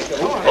ready?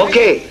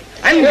 Okay.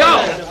 And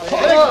go.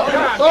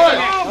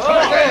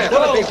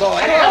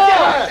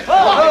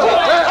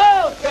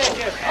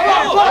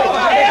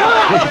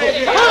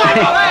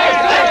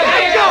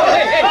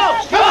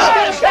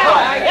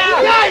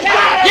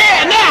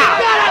 Yeah, now.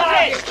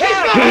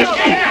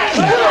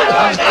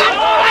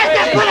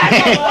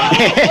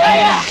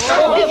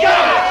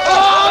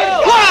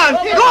 Go on,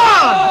 go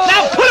on.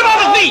 Now put him on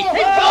his feet.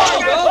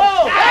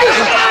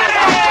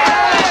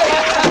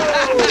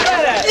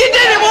 You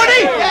did it,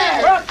 Woody.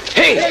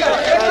 Hey,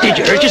 did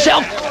you hurt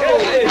yourself?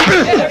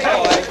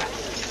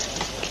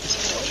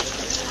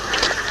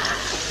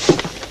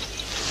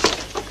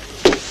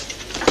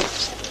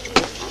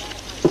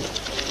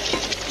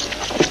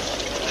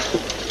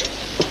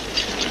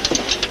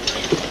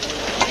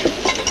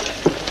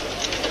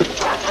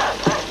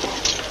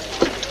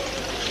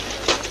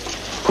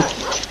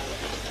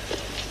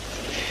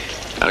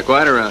 Kind of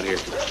quiet around here.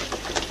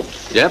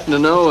 You happen to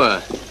know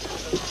a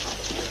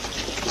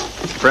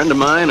friend of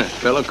mine, a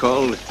fellow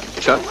called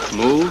Chuck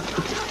Mule?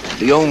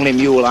 The only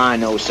mule I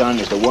know, son,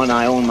 is the one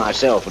I own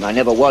myself, and I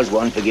never was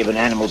one for giving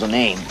animals a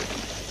name.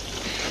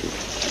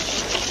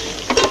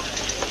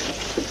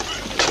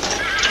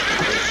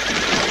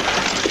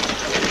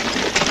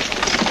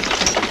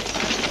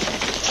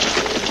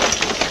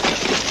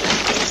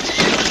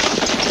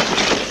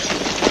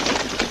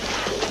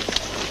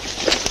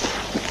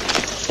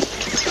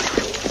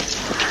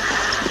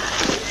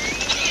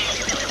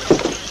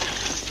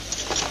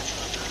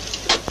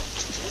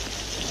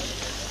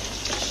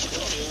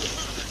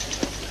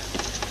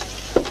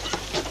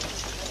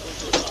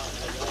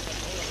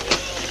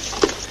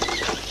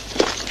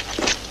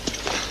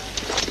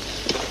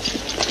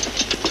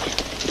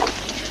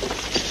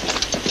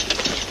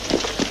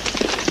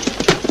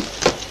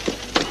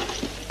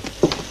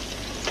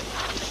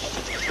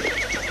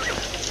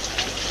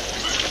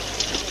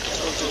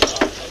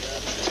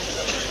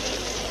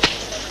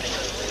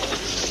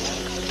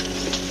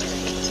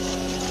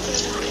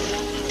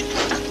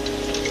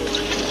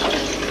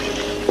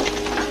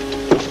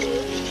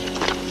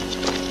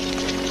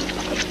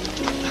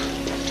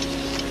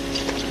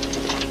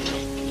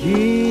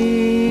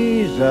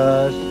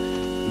 Jesus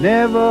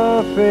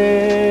never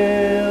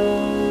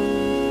fails.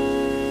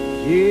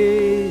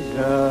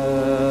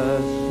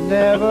 Jesus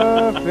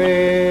never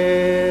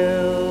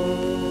fails.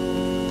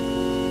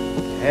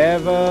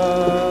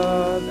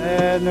 Heaven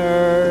and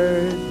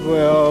earth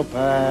will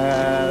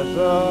pass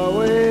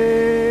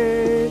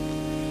away,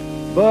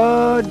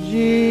 but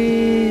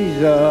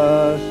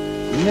Jesus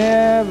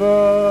never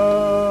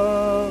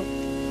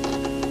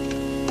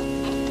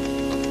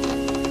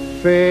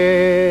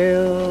fails.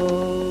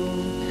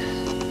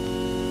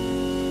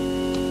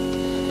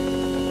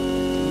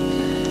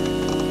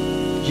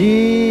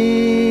 Jesus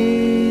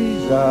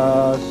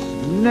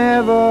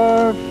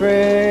never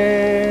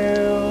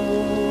fails.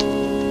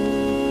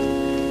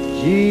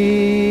 Jesus.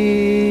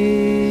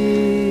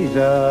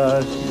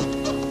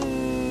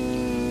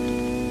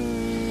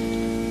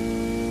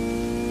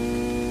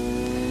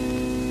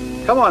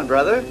 Come on,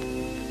 brother.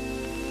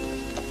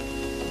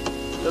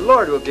 The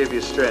Lord will give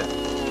you strength.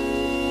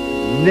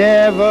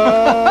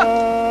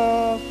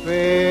 Never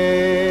fail.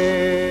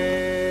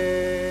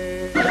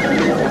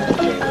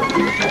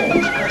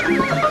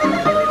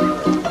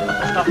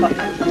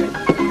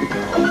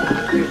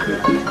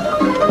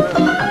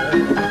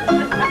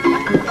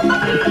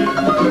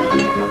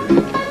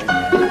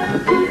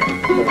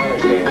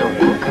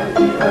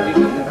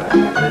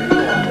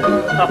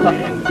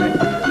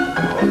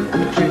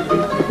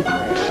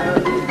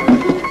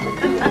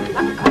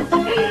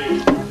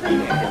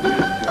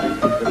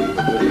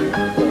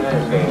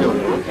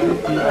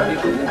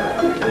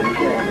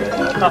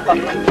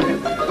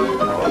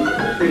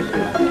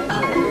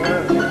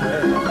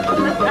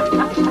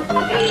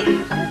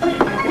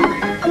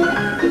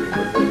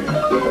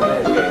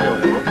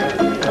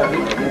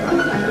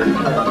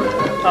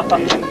 How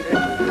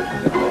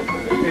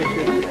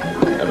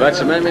about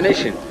some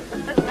ammunition?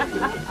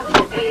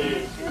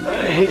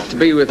 I hate to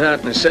be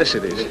without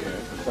necessities.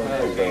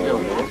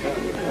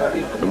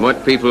 From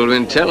what people have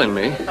been telling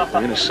me,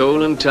 ain't a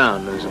soul in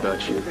town knows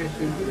about you.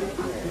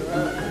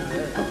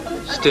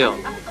 Still,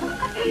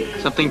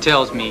 something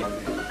tells me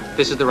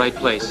this is the right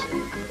place.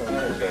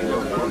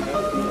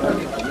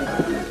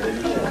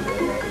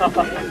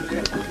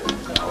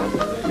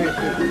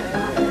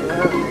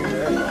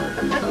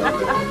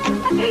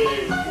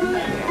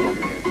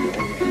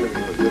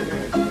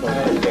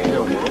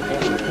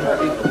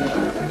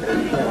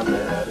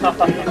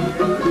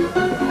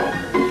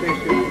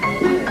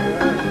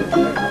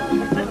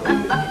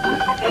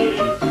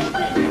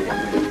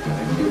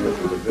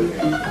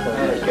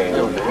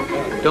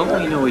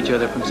 Don't we know each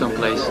other from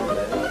someplace?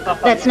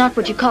 That's not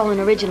what you call an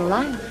original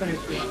line, friend.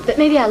 But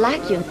maybe I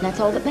like you, and that's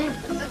all that matters.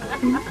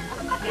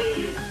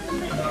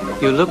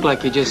 You look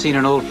like you just seen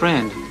an old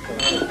friend.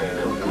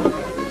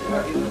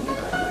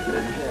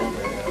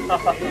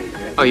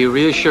 Are you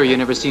real sure you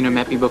never seen or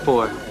met me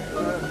before?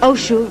 Oh,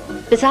 sure.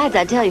 Besides,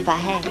 I'd tell you if I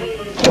had.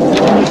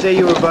 You say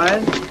you were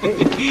buying?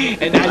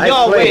 And now,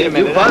 y'all, wait a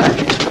minute.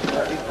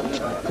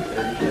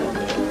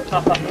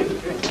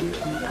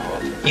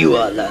 You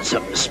ought to learn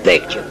some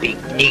respect, you big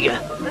nigger.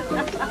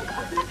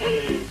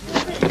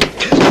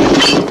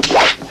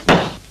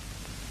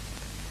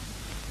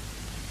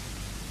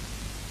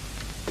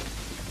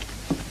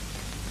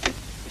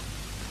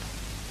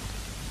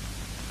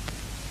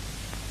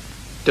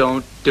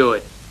 Don't do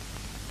it.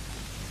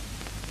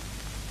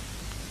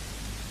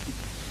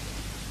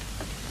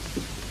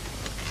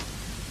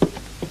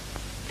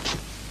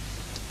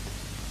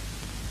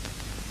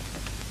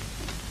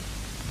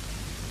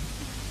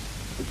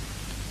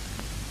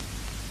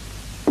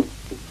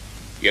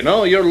 You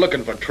know, you're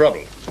looking for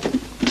trouble.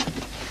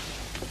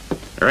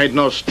 There ain't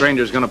no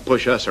strangers gonna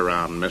push us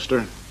around,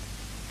 mister.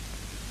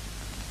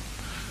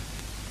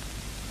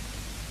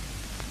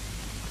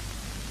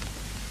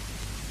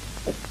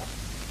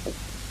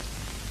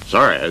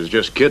 Sorry, I was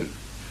just kidding.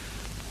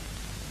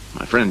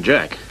 My friend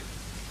Jack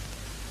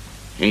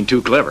ain't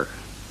too clever.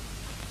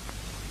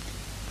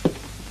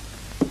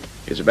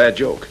 It's a bad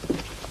joke.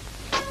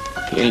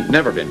 He ain't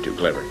never been too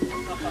clever.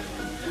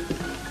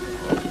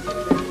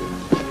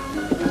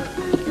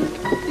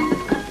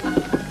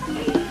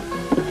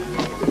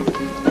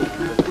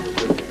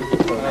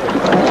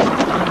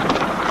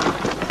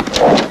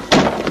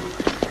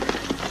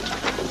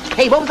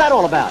 Hey, what was that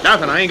all about?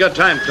 Nothing. I ain't got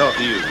time to talk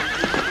to you.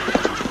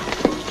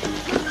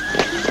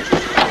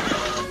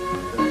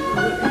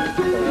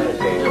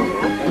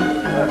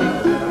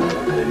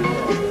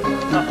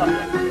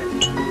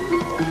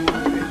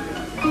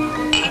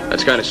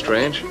 That's kind of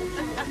strange.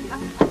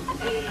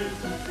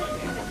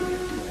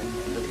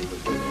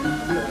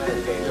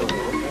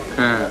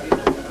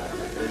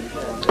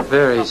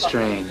 Very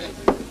strange.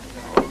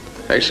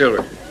 Hey,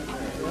 Silver,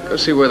 go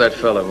see where that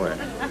fella went.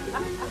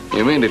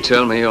 You mean to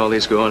tell me all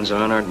these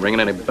goings-on aren't ringing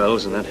any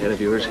bells in that head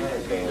of yours?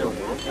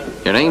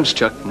 Your name's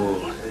Chuck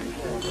Moole.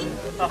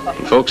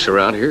 And folks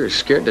around here are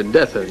scared to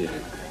death of you.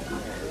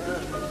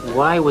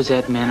 Why was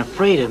that man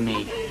afraid of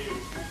me?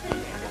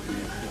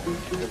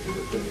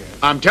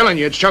 I'm telling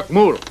you, it's Chuck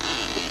Moole.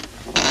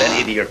 Then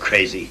either you're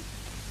crazy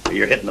or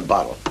you're hitting the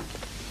bottle.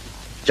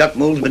 Chuck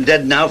Moole's been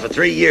dead now for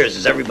 3 years,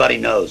 as everybody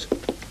knows.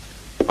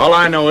 All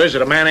I know is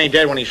that a man ain't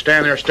dead when he's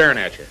standing there staring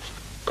at you.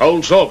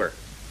 Cold sober.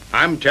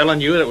 I'm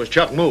telling you that it was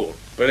Chuck Moole.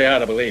 Pretty hard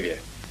to believe you.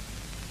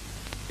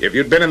 If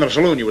you'd been in the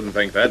saloon, you wouldn't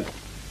think that.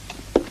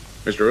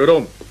 Mr.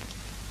 Udo,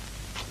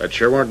 that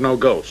sure weren't no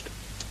ghost.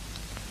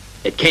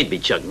 It can't be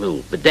Chuck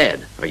Moole, but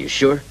Dad, are you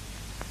sure?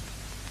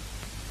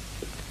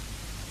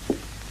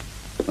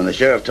 When the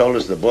sheriff told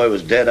us the boy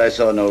was dead, I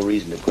saw no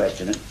reason to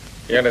question it.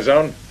 He on his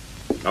own?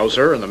 No,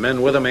 sir, and the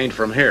men with him ain't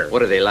from here.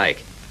 What are they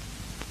like?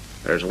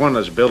 There's one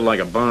that's built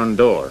like a barn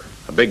door,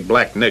 a big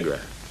black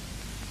nigger.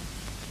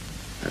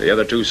 And the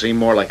other two seem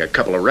more like a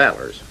couple of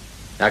rattlers.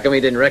 How come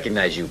he didn't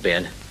recognize you,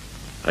 Ben?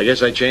 I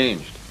guess I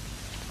changed.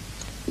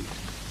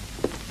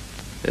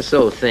 This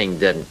whole thing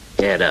doesn't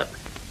add up.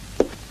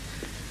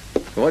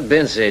 From what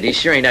Ben said, he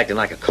sure ain't acting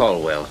like a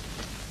Caldwell.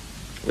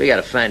 We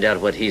gotta find out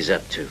what he's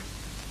up to.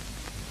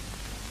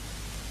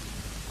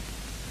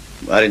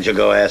 Why didn't you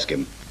go ask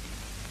him?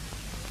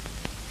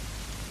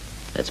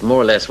 That's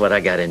more or less what I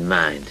got in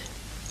mind.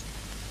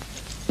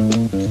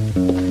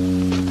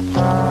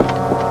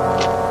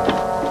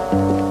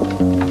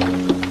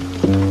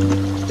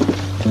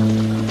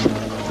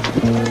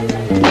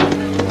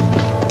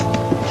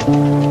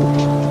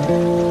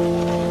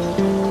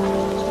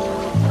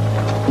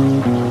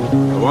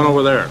 The one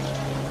over there.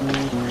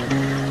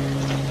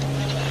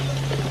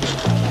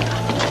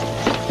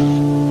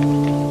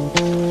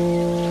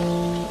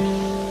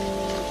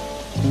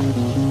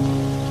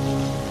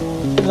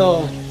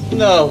 No,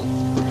 no.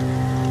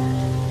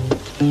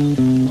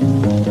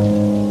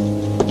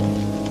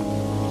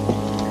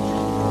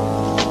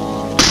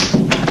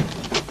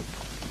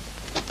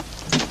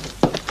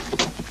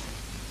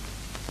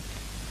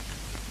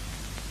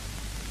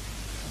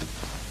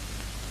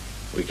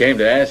 We came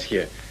to ask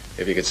you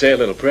if you could say a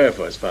little prayer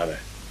for us, Father.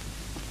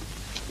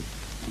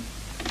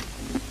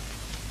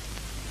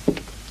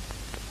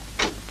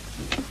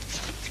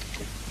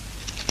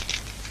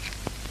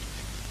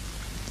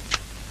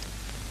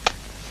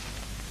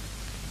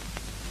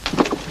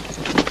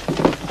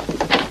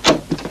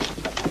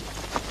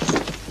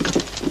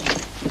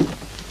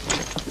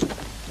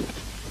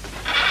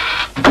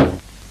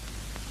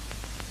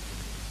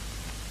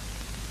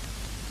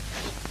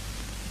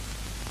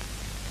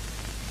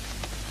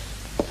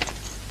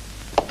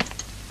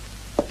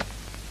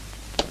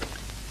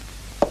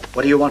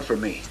 What do you want from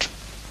me?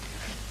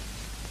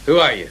 Who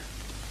are you?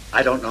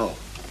 I don't know.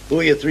 Who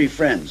are your three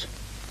friends?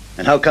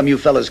 And how come you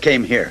fellas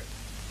came here?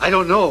 I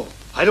don't know.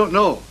 I don't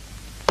know.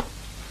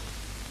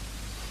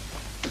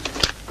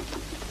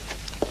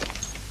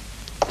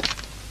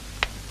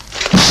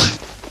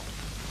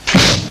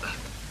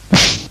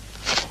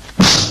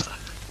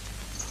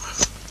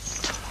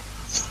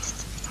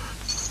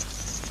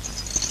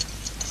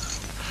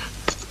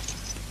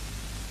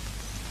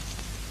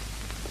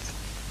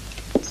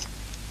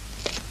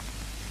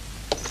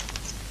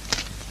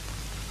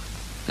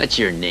 What's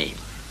your name?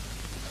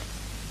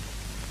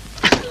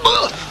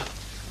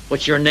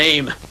 What's your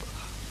name?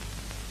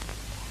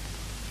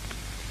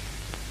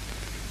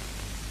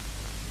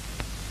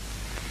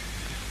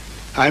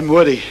 I'm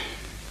Woody.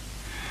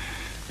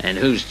 And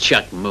who's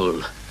Chuck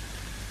Moole?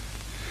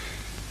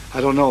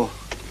 I don't know.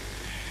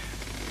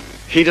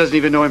 He doesn't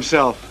even know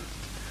himself.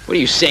 What are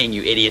you saying,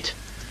 you idiot?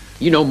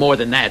 You know more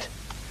than that.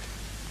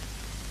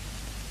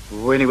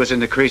 When he was in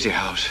the crazy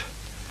house,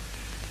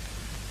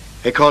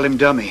 they called him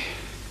Dummy.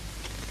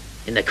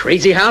 In the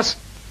crazy house?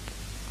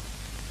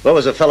 What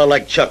was a fellow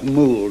like Chuck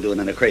Moole doing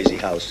in a crazy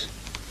house?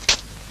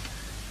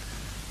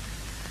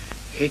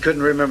 He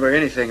couldn't remember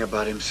anything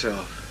about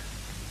himself.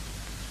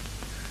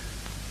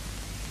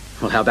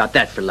 Well, how about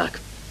that for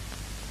luck?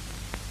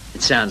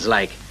 It sounds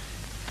like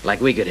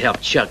we could help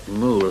Chuck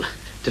Moole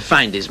to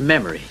find his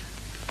memory.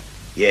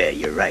 Yeah,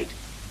 you're right.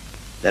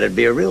 That'd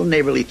be a real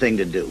neighborly thing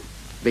to do.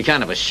 Be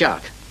kind of a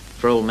shock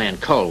for old man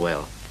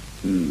Caldwell.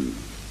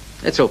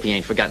 Let's hope he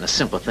ain't forgotten a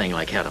simple thing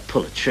like how to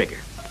pull a trigger.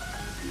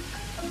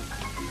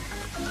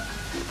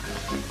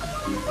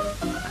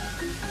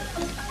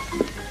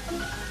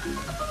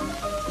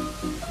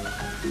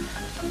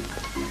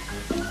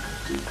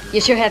 You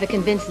sure have a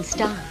convincing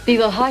style. Be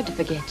real hard to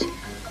forget you.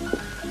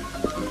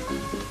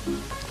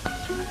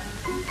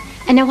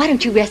 And now why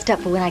don't you rest up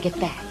for when I get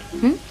back?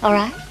 All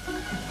right?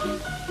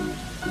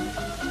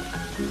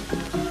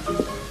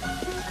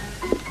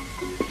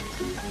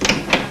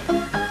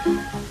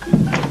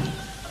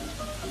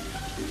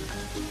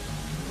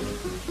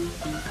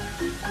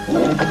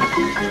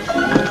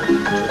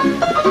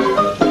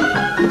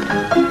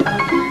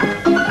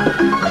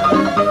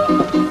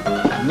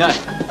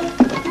 Nothing.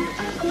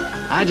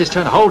 I just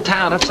turned the whole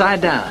town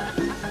upside down.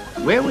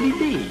 Where would he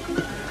be?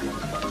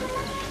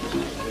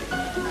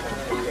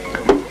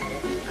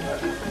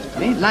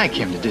 It ain't like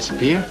him to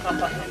disappear.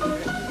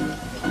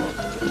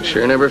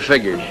 Sure never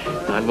figured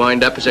I'd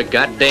wind up as a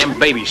goddamn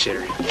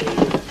babysitter.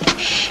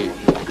 Shit.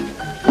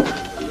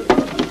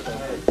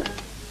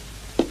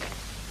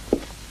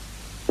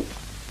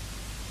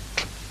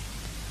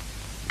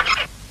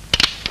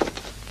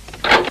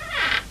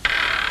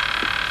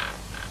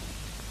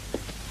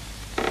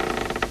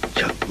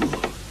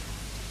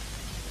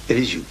 It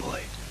is you, boy.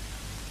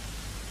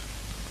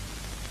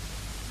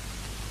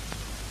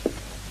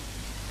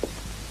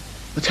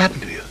 What's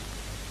happened to you?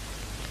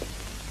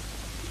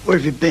 Where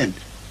have you been?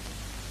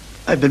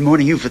 I've been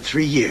mourning you for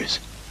 3 years.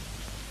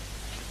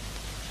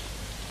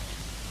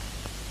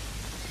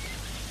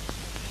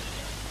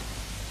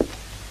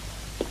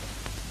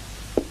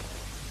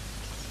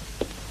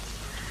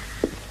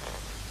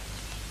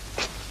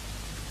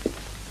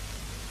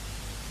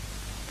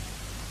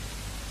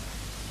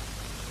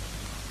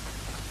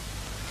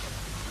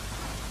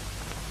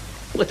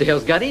 What the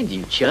hell's got into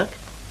you, Chuck?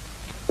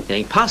 It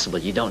ain't possible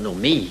you don't know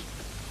me.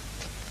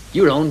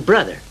 Your own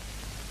brother,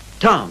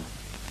 Tom.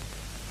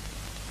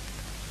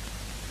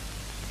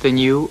 Then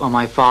you are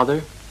my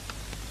father?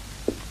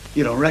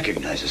 You don't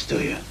recognize us,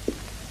 do you?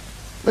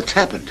 What's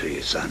happened to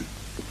you, son?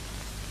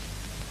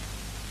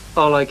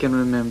 All I can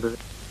remember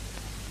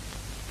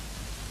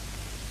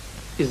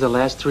is the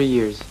last 3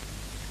 years.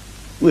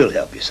 We'll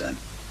help you, son.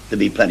 There'll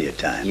be plenty of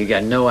time. You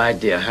got no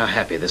idea how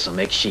happy this'll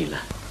make Sheila.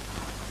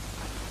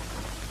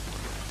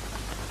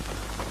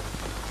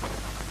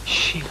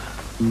 Sheila.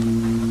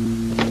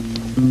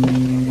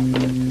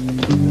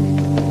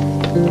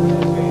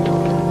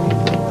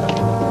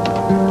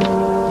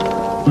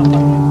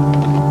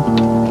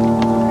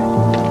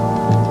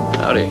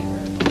 Howdy.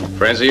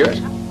 Friends of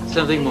yours?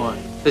 Something more.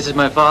 This is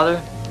my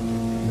father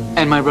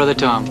and my brother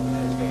Tom.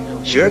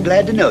 Sure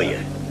glad to know you.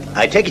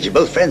 I take it you're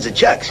both friends of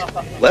Chuck's.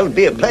 Well, it'd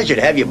be a pleasure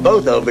to have you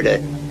both over to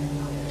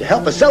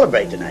help us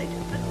celebrate tonight.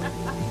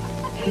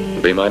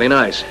 Be mighty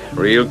nice.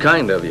 Real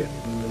kind of you.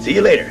 See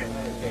you later,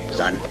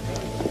 son.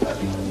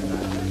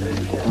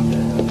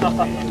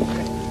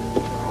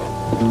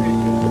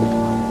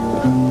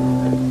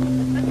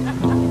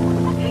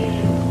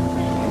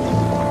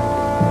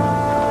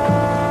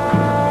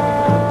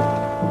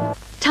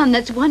 Tom,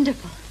 that's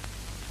wonderful.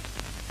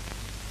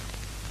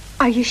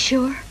 Are you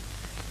sure?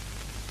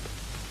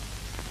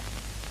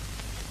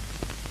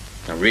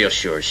 I'm real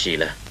sure,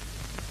 Sheila.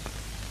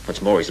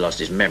 What's more, he's lost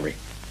his memory.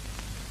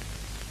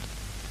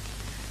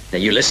 Now,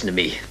 you listen to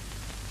me.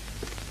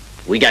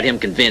 We got him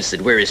convinced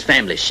that we're his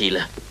family,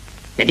 Sheila.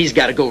 And he's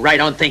got to go right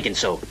on thinking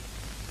so.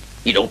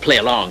 You don't play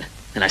along,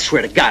 and I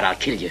swear to God I'll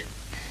kill you.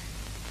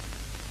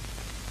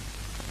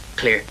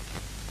 Clear?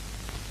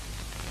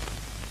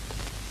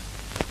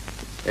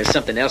 There's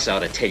something else I ought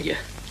to tell you.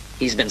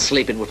 He's been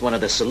sleeping with one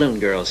of the saloon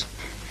girls.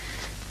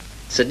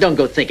 So don't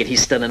go thinking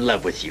he's still in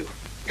love with you,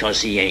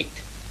 'cause he ain't.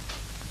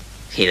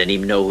 He doesn't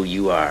even know who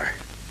you are.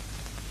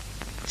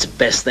 It's the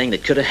best thing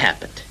that could have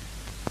happened.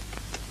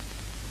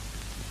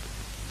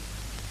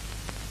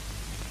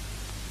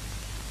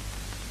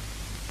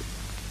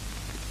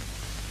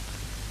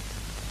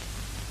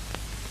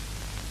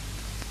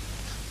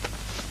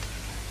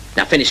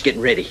 Now finish getting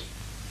ready.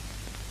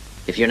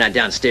 If you're not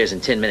downstairs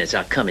in 10 minutes,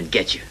 I'll come and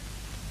get you.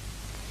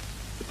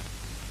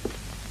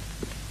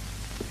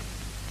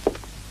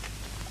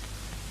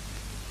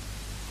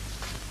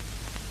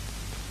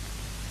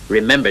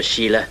 Remember,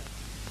 Sheila,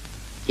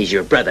 he's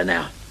your brother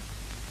now.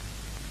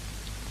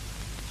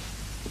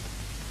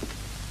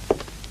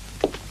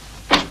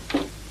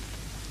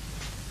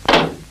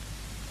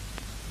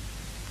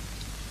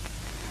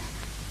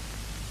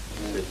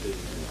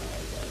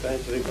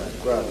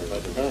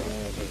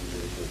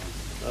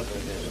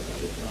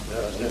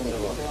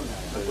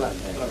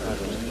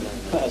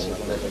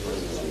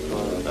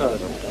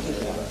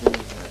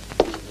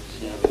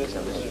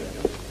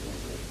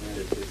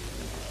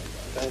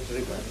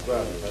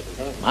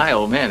 My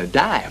old man would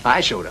die if I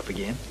showed up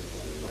again.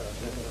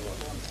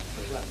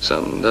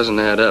 Something doesn't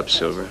add up,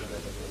 Silver.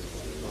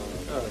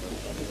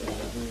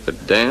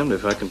 But damned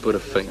if I can put a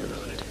finger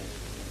on it.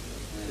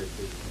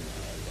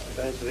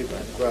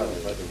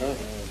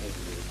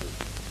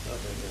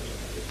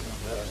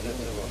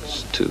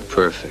 It's too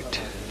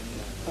perfect.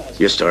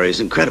 Your story is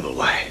incredible.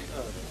 Why?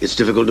 It's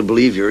difficult to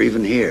believe you're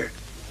even here.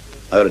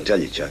 I ought to tell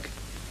you, Chuck.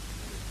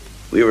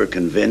 We were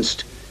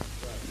convinced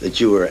that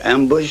you were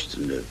ambushed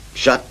and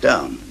shot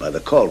down by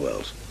the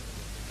Caldwells.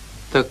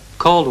 The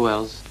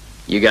Caldwells?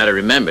 You gotta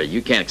remember,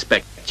 you can't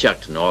expect Chuck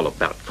to know all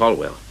about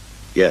Caldwell.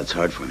 Yeah, it's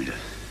hard for me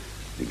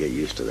to get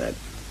used to that.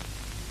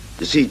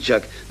 You see,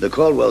 Chuck, the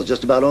Caldwells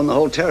just about own the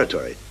whole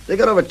territory. They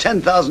got over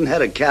 10,000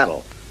 head of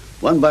cattle.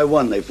 One by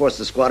one, they forced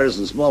the squatters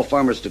and small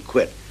farmers to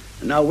quit.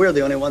 And now we're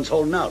the only ones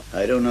holding out.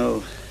 I don't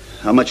know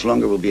how much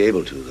longer we'll be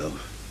able to, though.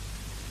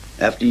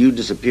 After you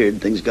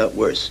disappeared, things got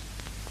worse.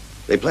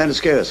 They plan to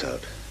scare us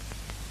out.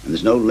 And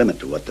there's no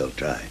limit to what they'll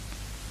try.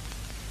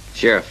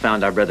 Sheriff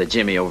found our brother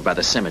Jimmy over by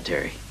the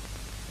cemetery.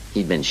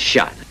 He'd been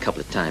shot a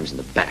couple of times in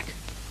the back.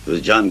 It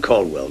was John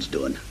Caldwell's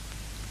doing.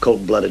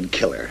 Cold-blooded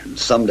killer. And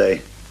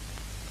someday,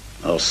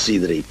 I'll see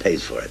that he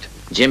pays for it.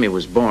 Jimmy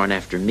was born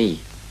after me.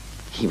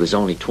 He was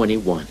only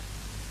 21.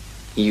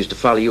 He used to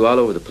follow you all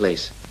over the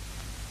place.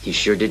 You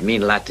sure did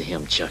mean a lot to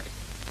him, Chuck.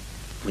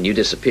 When you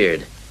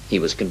disappeared, he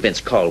was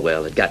convinced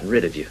Caldwell had gotten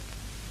rid of you.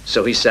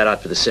 So he set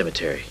out for the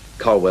cemetery.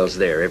 Caldwell's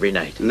there every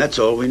night. And that's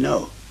all we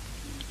know.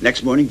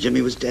 Next morning,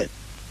 Jimmy was dead.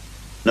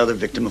 Another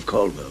victim of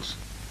Caldwell's.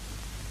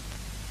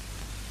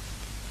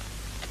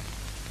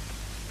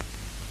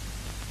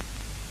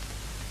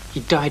 He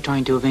died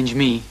trying to avenge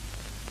me.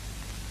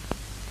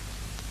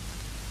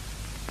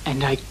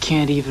 And I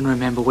can't even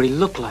remember what he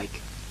looked like.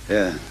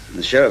 Yeah,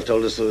 the sheriff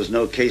told us there was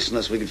no case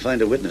unless we could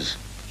find a witness.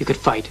 You could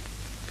fight.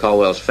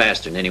 Caldwell's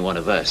faster than any one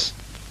of us.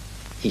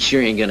 He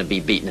sure ain't gonna be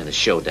beaten in a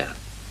showdown.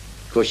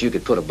 Of course, you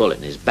could put a bullet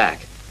in his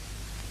back.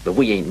 But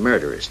we ain't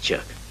murderers,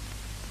 Chuck.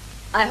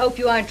 I hope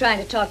you aren't trying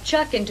to talk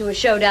Chuck into a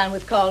showdown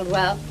with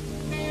Caldwell.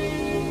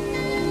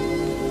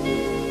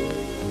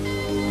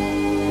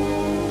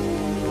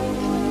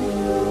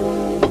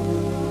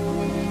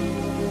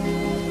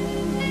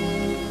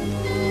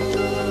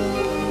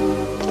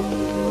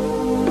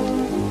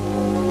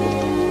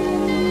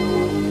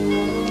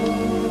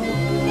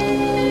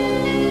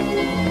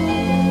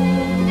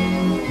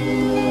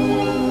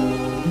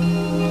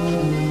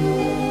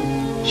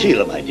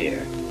 Sheila, my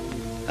dear,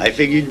 I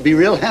figured you'd be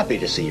real happy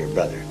to see your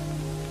brother.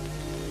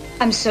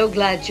 I'm so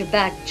glad you're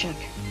back, Chuck.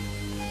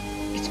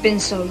 It's been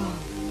so long.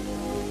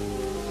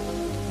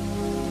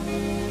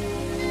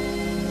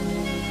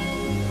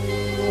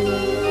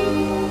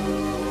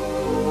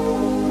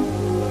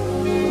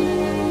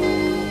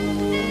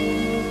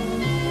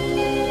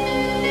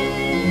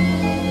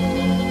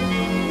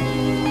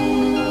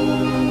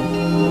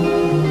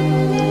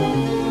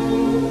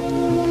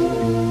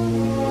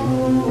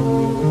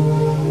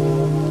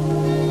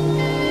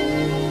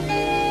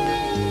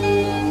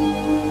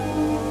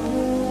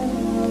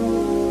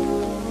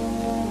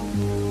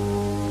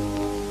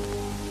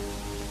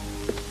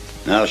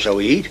 Now, shall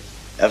we eat?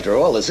 After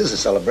all, this is a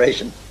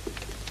celebration.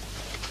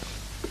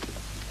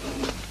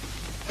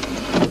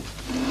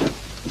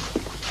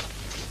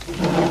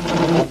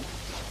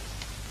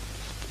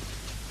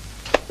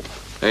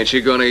 Ain't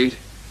you gonna eat?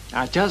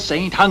 I just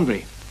ain't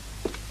hungry.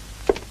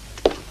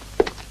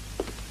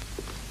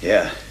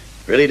 Yeah.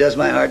 Really does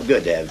my heart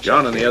good to have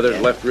John and the others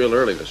again. left real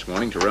early this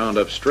morning to round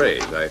up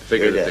strays. I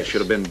figured that they should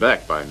have been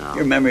back by now.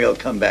 Your memory will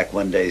come back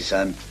one day,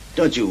 son.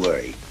 Don't you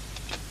worry.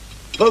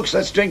 Folks,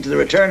 let's drink to the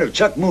return of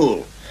Chuck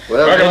Moole.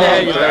 Well,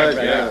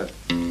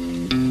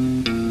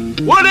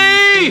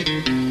 Woody!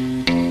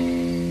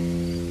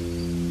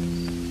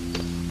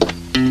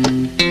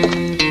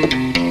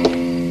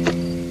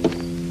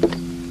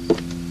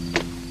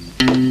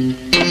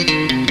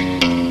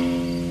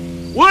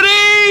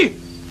 Woody!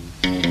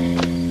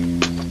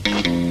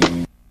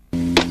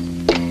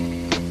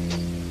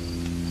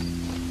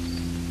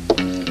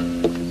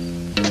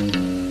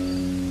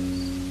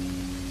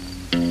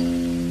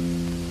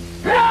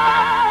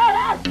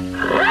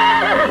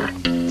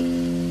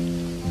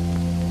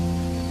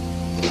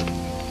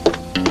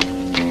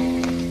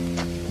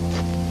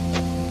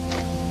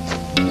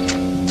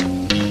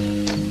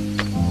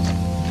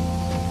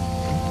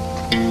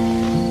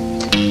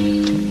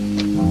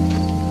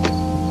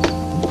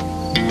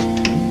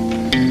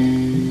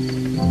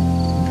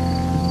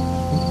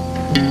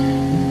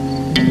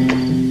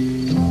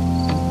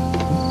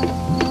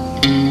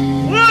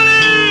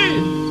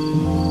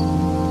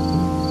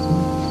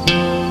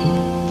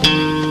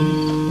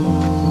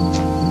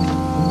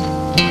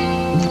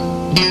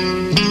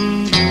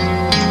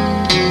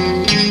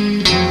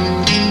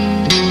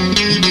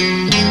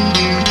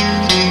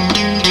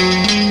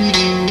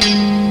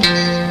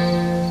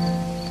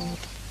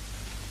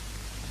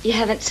 You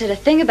haven't said a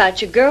thing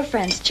about your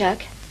girlfriends,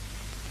 Chuck.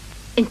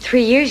 In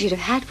 3 years, you'd have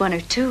had one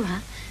or two, huh?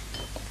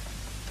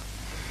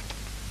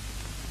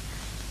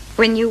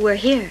 When you were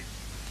here,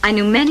 I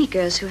knew many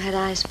girls who had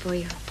eyes for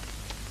you.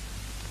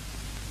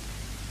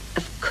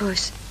 Of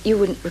course, you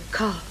wouldn't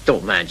recall.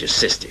 Don't mind your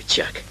sister,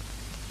 Chuck.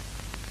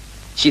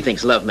 She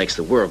thinks love makes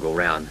the world go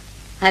round.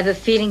 I have a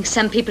feeling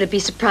some people would be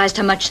surprised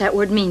how much that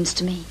word means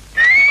to me.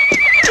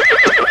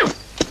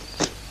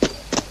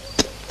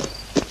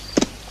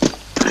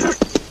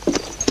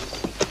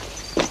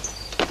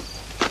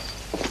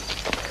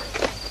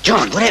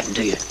 John, what happened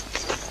to you?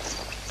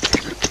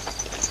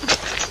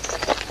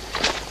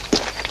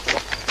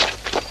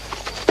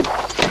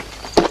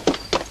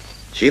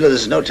 Sheila,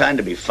 this is no time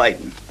to be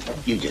fighting.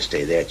 You just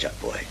stay there, Chuck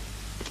boy.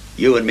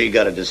 You and me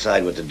got to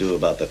decide what to do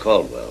about the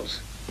Caldwells.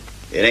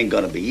 It ain't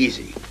gonna be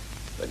easy,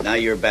 but now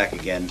you're back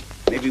again.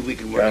 Maybe we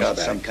can work out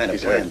some kind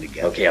of plan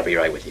together. Okay, I'll be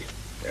right with you.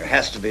 There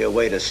has to be a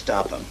way to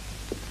stop them,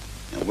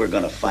 and we're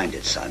gonna find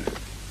it, son.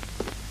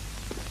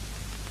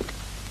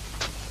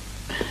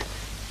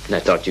 Can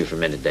I talk to you for a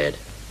minute, Dad?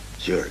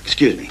 Sure.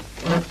 Excuse me.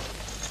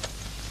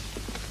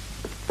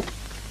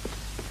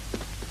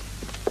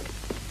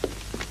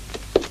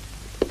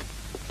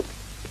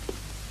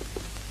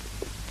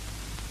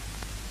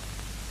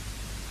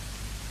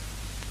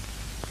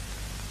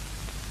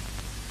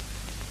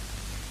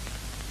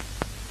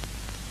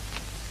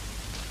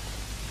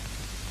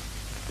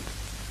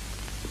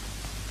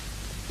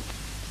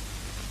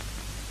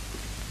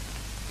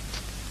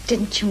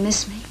 Didn't you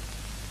miss me?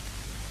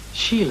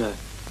 Sheila.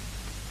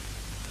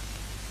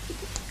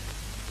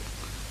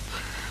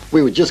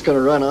 We were just going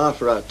to run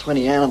after our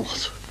 20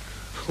 animals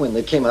when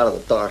they came out of the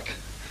dark.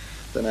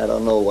 Then I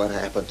don't know what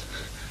happened.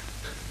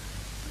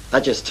 I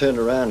just turned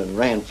around and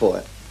ran for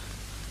it.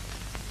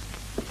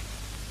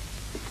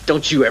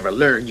 Don't you ever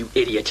learn, you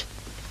idiot.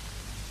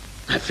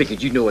 I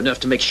figured you knew enough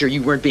to make sure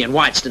you weren't being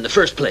watched in the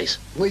first place.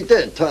 We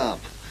did, Tom.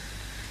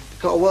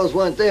 Caldwells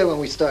weren't there when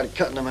we started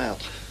cutting them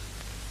out.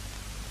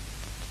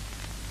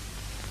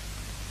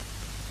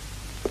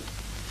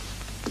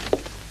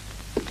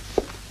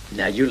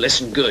 Now you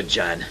listen good,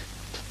 John,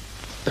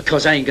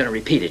 because I ain't gonna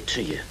repeat it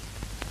to you.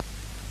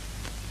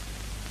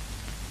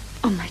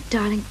 Oh, my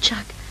darling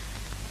Chuck.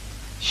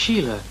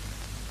 Sheila.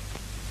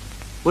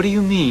 What do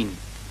you mean?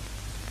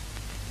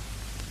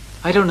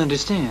 I don't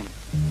understand.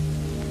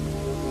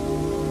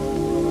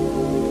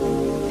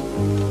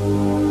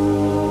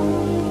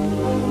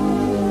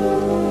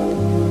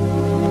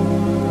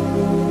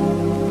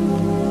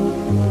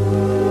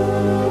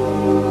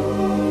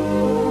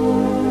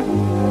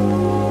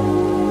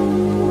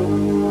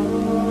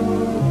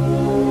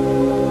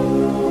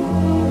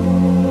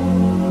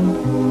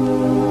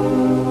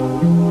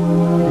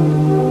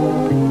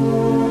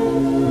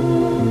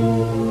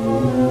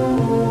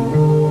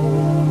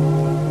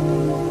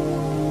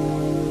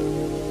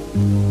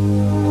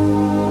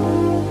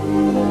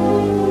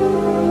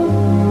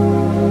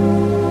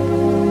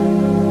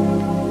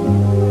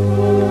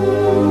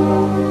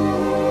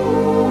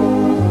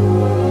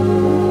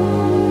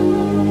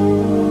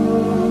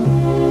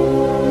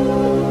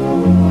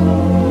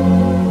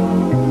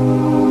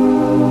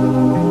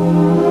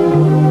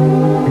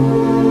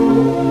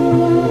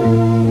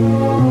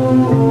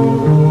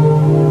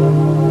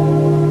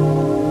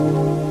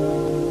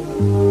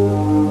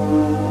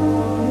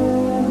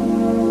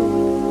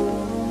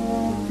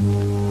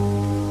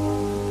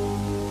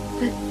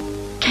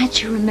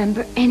 Can't you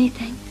remember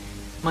anything?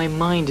 My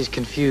mind is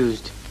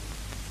confused.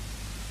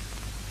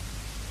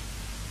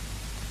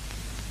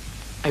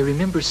 I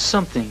remember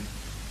something.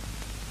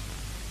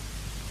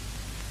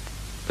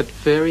 But but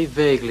very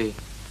vaguely.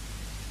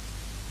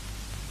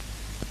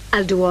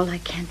 I'll do all I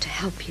can to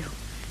help you.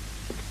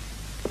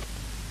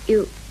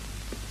 You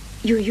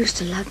used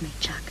to love me,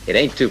 Chuck. It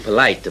ain't too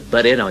polite to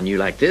butt in on you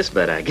like this,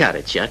 but I got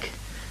it, Chuck.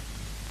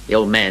 The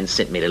old man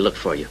sent me to look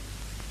for you.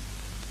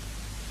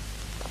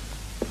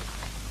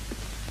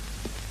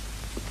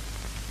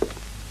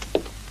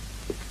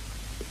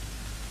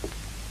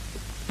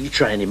 You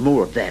try any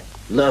more of that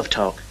love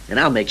talk, and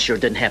I'll make sure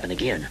it doesn't happen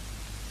again.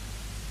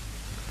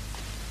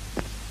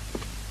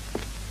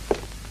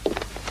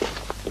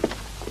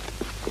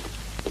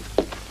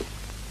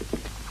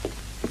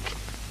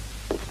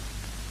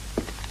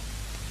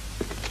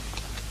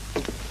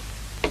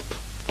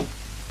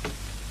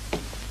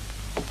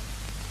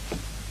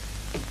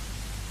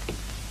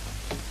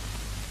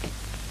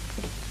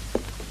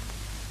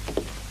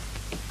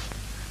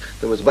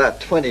 There was about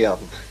 20 of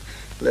them.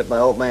 Led my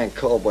old man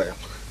Caldwell.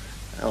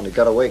 I only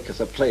got away because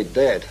I played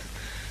dead.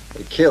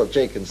 They killed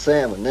Jake and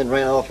Sam and then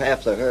ran off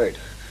half the herd.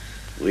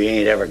 We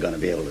ain't ever gonna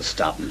be able to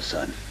stop them,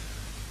 son.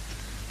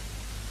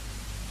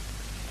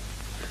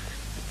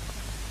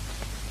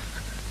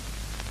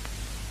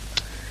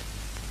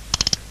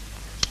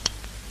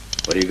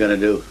 What are you gonna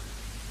do?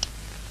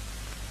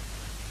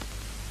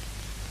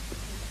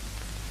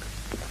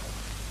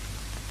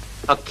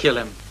 I'll kill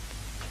him.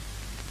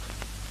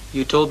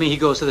 You told me he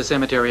goes to the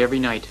cemetery every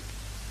night.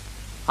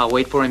 I'll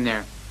wait for him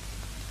there.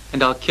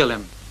 And I'll kill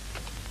him.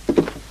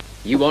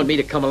 You want me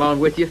to come along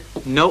with you?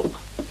 Nope.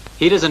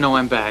 He doesn't know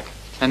I'm back.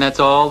 And that's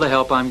all the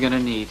help I'm gonna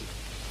need.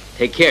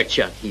 Take care,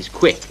 Chuck. He's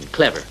quick and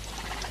clever.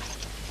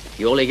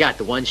 You only got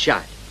the one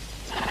shot.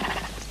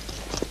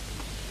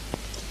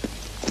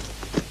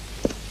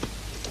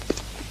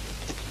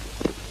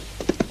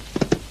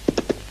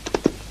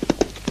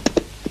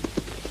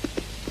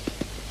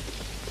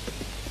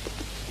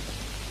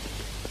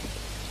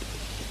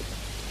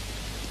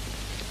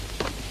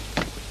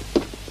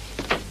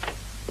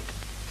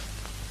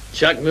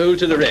 Chuck Moole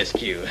to the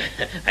rescue.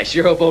 I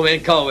sure hope old man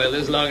Caldwell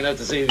lives long enough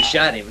to see who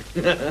shot him.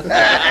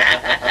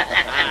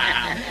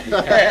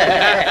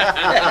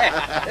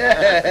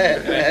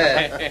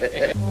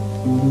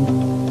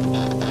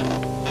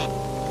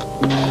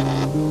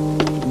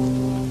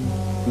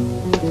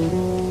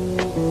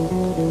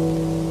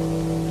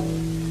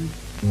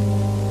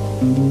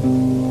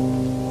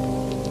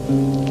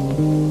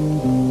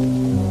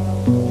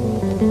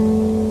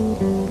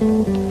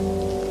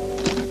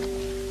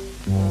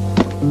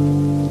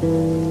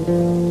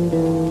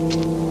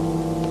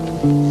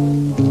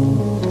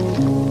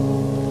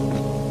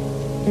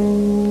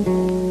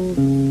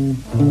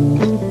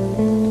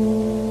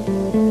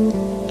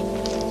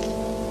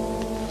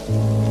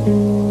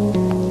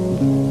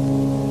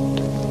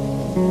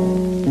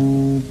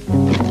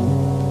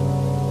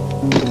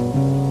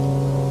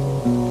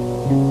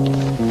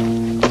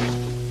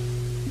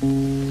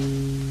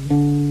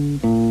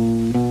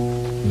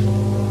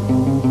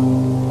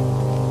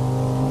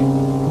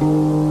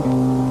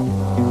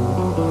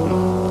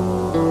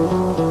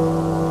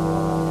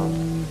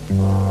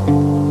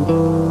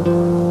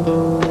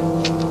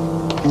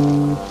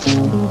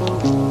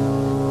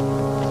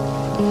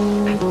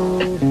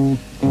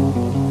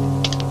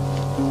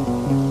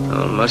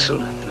 Muscle,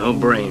 no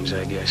brains,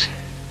 I guess.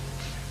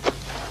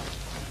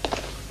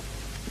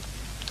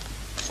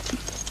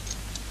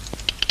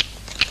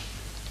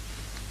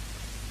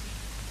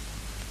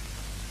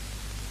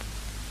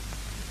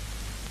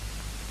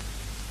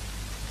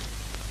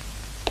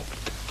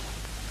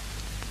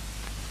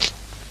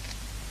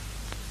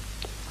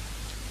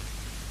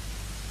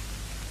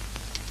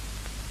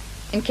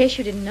 In case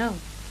you didn't know,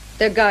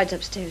 there are guards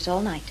upstairs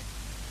all night.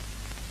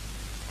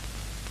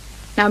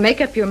 Now make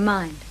up your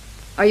mind.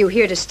 Are you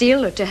here to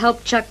steal or to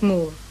help Chuck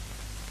Moole?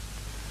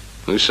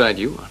 Whose side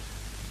you on?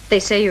 They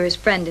say you're his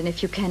friend, and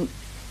if you can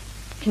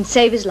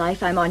save his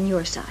life, I'm on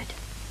your side.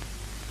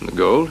 And the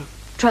gold?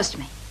 Trust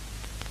me.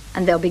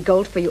 And there'll be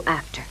gold for you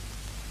after.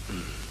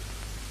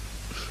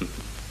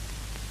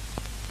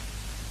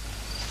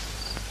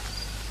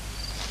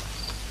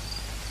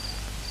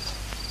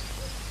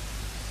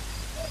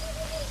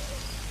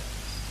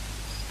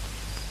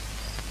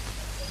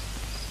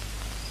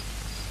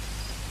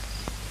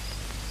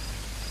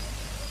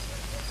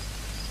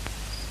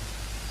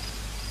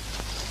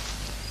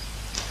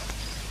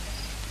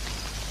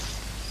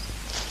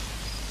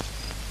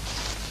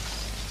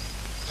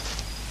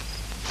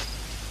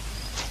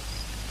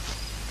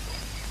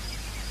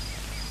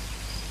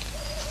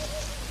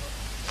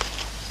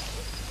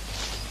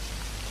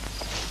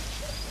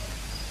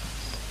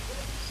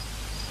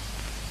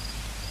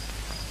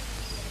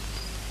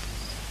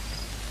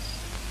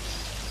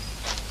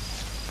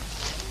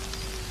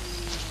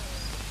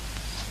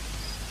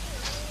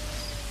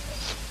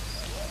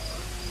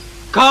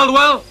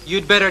 Caldwell,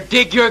 you'd better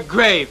dig your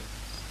grave.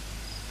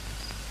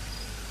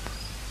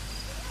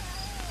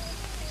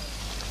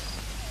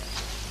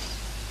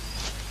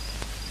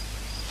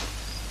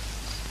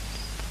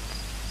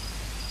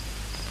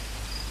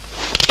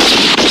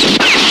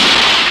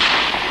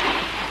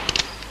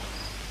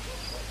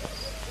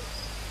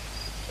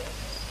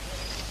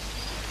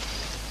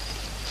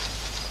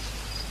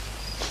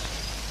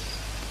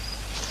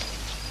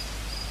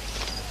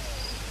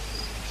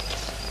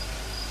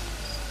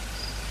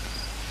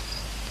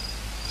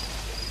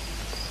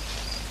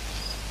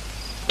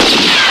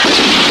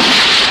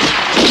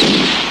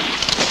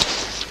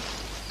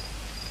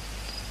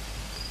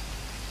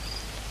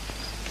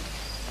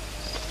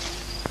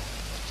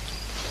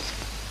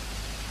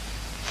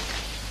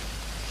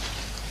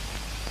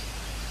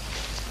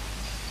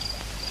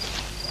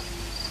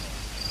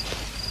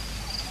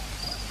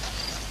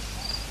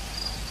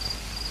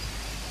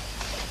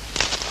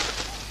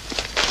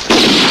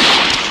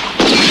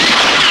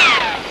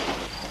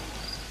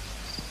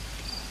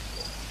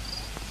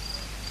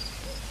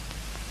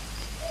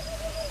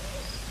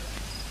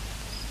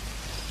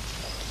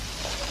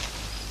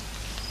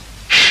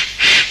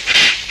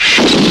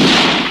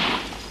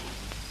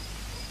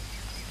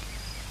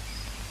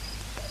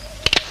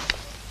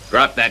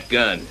 Drop that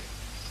gun.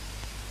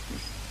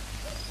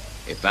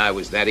 If I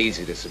was that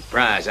easy to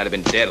surprise, I'd have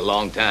been dead a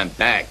long time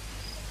back.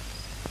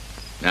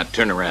 Now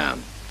turn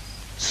around.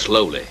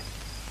 Slowly.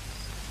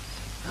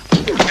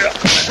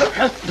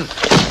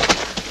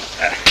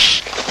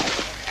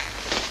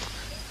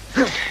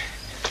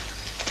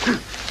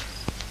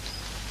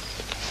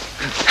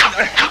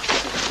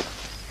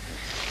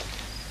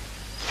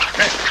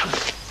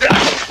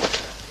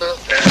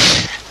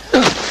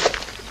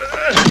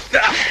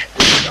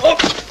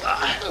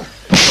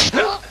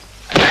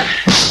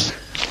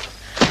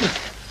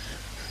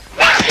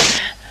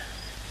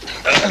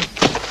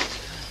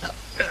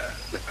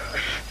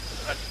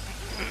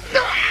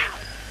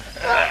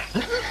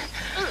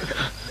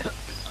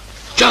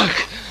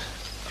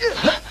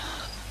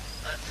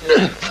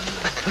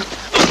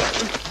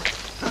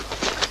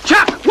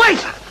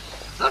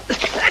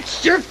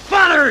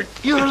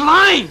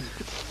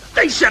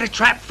 Set a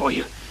trap for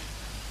you.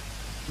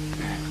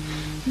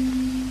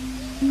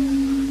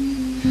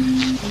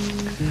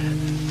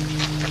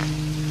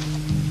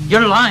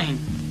 You're lying.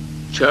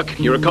 Chuck,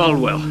 you're a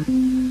Caldwell.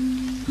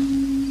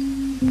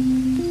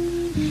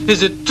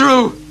 Is it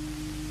true?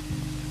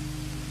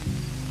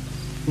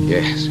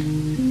 Yes.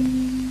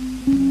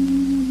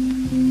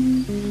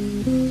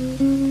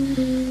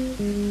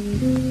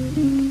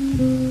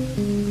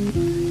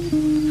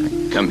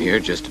 I come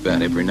here just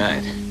about every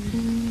night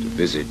to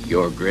visit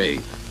your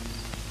grave.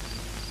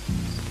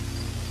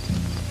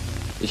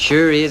 It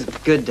sure is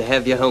good to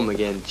have you home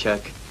again,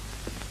 Chuck.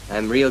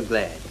 I'm real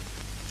glad.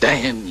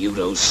 Damn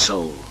Udo's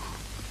soul.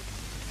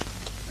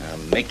 I'll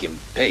make him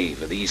pay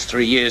for these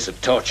 3 years of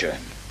torture.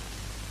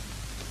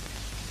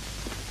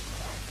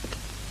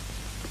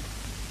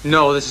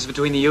 No, this is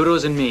between the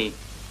Udos and me.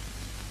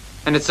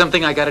 And it's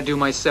something I gotta do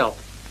myself.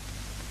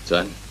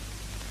 Son,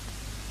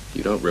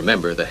 you don't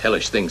remember the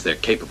hellish things they're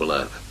capable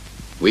of.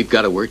 We've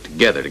got to work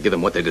together to give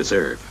them what they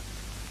deserve.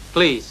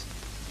 Please.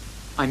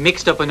 I'm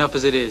mixed up enough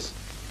as it is.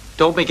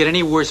 Don't make it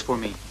any worse for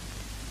me.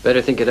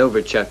 Better think it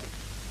over, Chuck.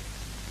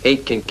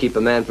 Hate can keep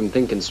a man from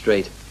thinking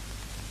straight.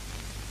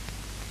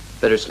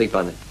 Better sleep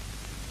on it.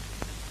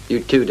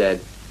 You too, Dad.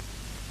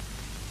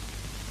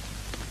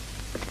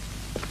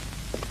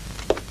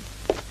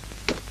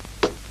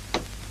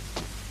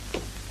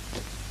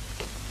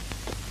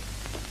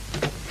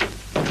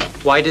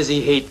 Why does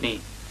he hate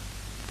me?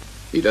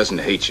 He doesn't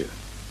hate you.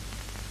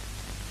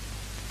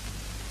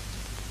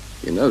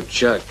 You know,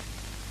 Chuck,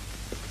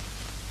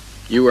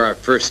 you were our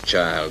first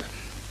child.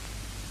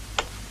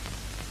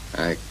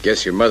 I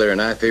guess your mother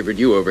and I favored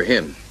you over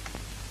him.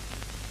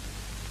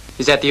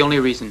 Is that the only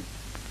reason?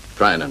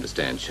 Try and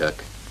understand,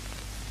 Chuck.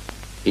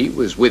 He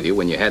was with you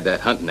when you had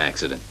that hunting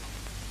accident.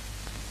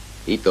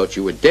 He thought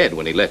you were dead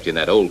when he left you in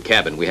that old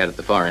cabin we had at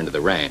the far end of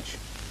the ranch.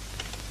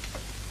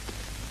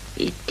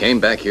 He came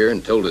back here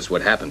and told us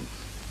what happened.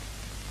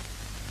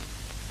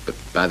 But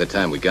by the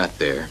time we got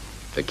there,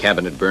 the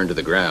cabin had burned to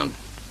the ground.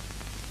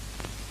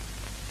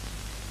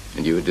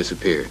 And you had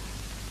disappeared.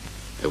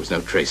 There was no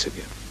trace of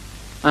you.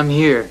 I'm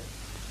here.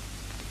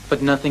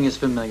 But nothing is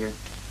familiar.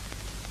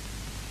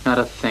 Not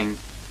a thing.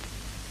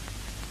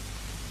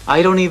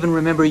 I don't even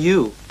remember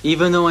you,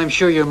 even though I'm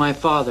sure you're my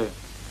father.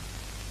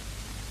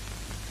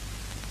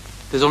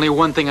 There's only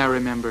one thing I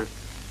remember,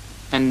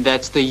 and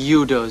that's the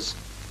Udos.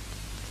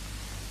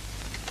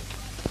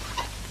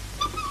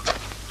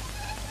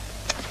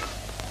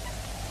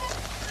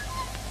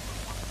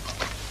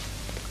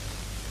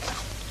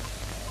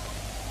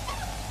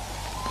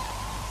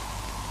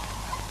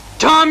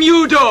 Tom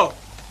Udo!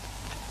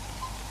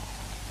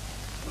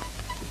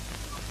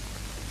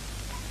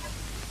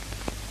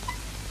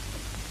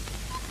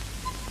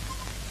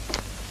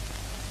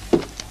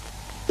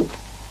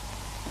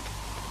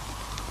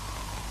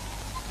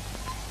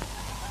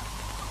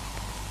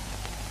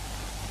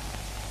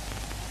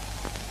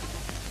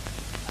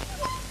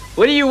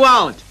 What do you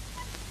want?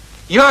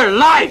 Your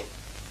life!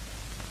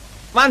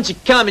 Why don't you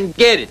come and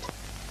get it?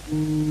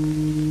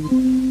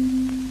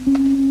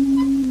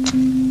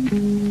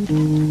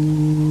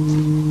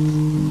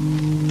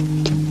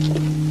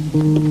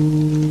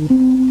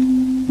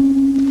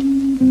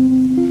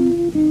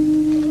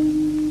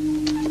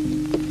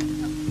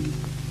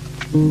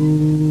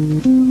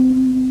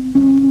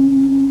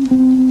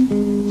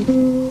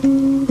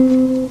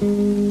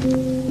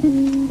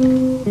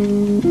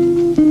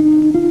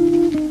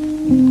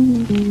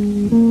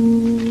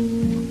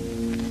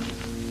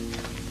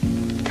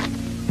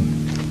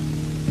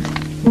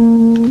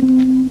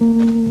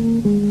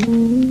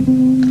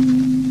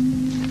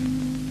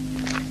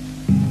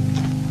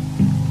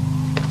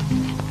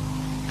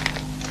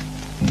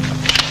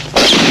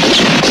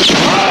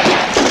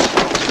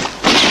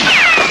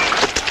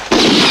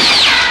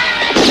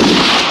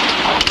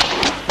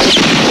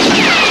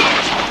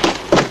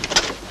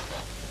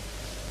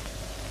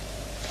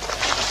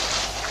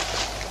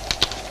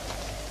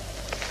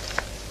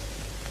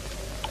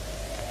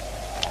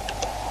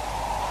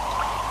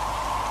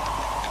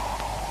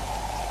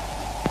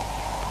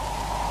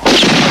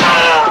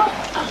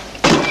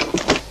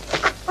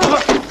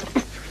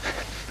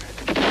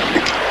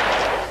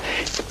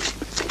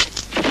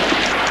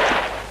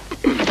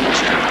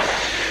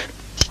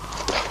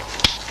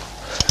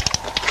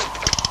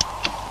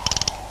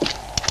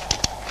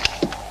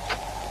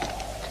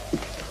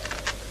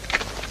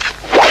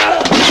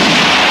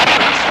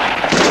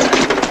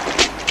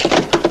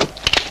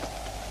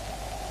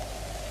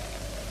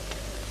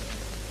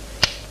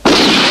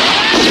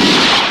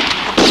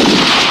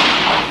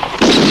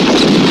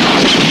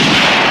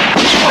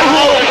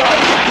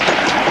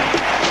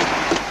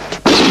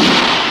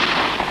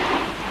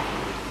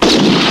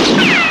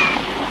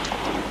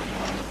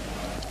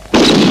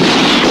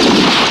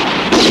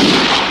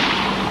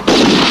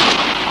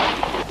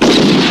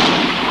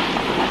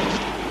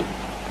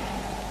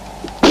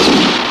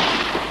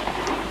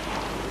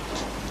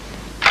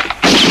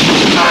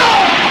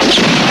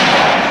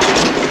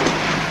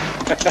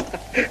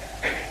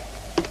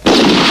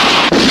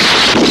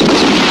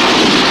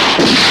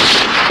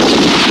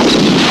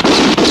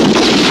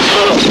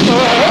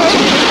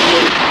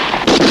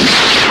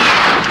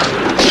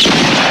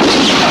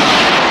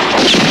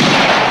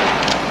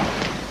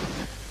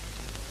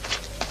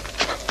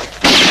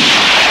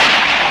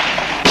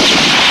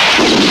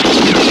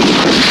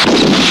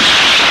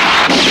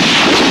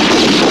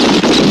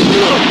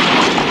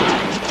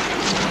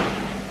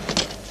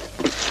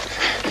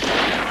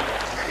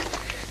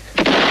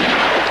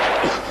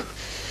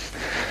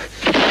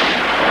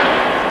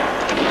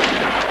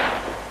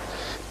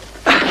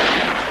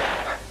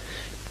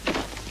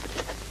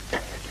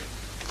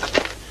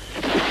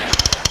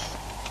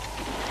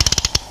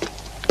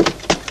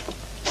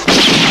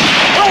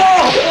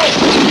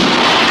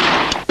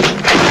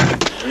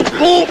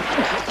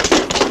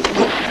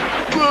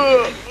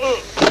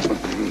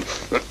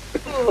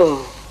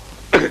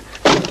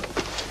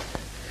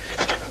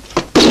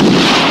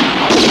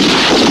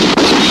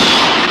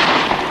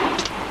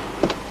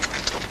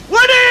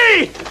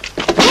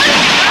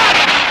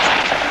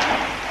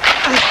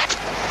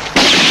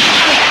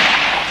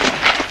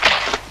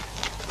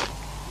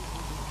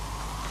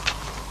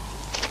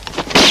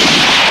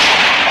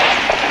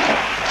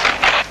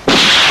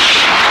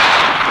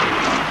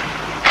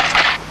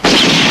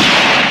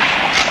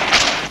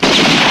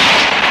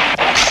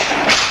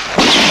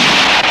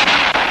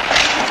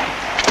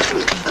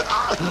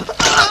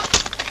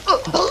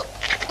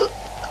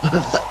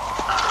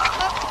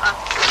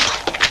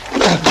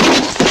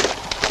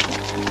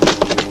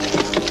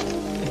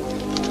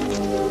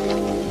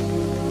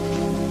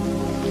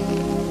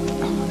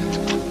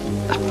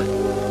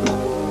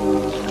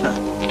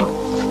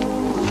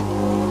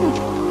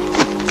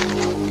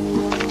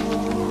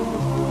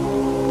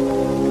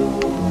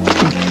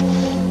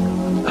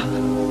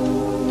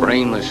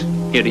 Brainless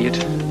idiot.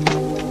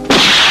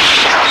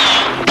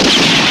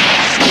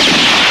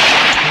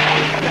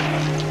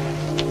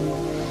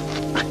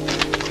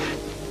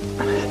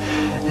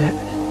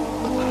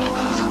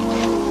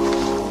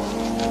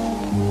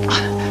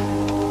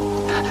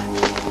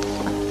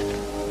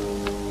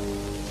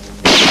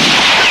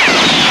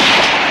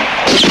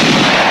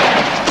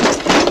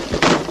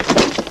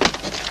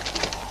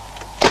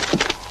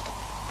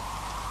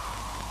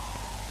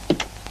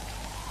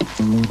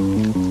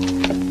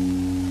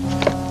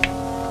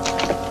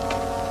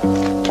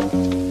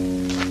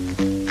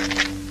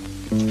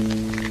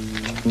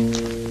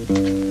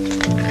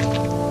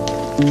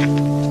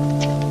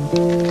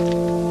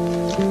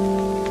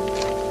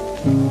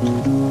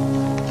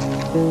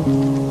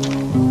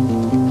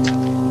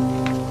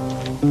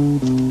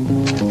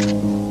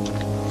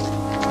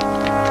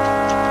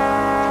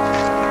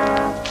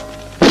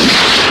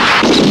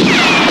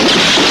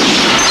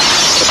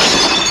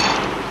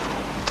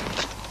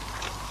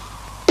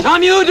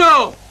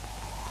 Udo!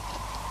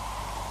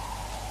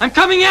 I'm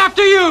coming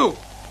after you!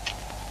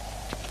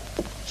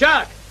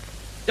 Chuck,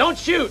 don't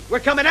shoot. We're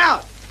coming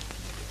out.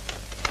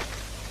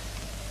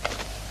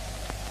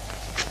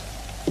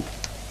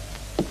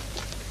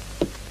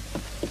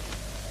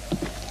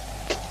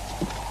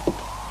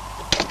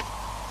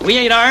 We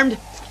ain't armed.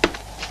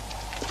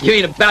 You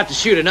ain't about to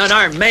shoot an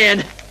unarmed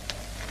man.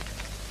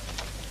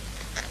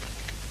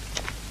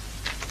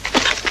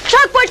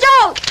 Chuck, watch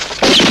out!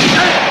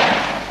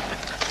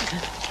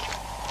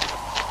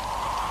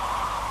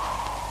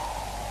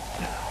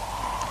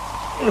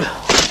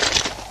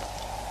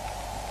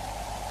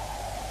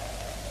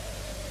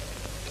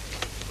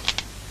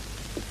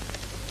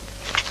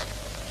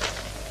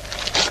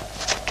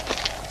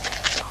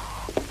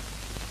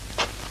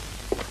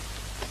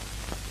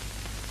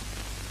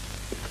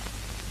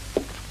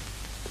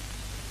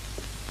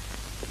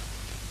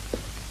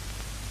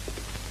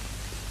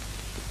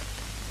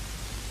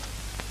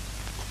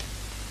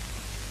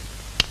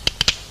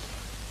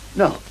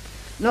 No,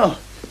 no,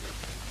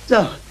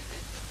 no.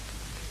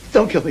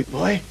 Don't kill me,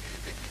 boy.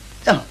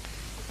 No.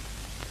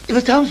 It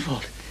was Tom's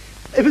fault.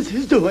 It was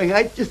his doing.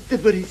 I just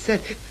did what he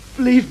said.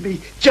 Believe me,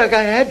 Chuck,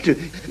 I had to.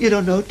 You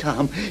don't know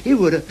Tom. He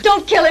would have...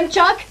 Don't kill him,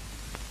 Chuck.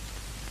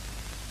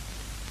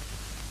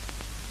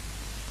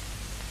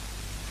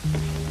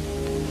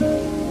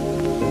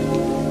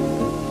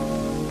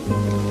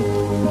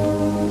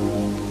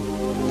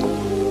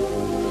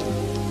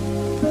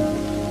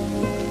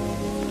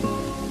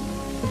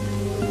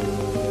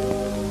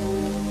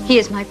 He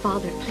is my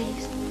father,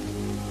 please.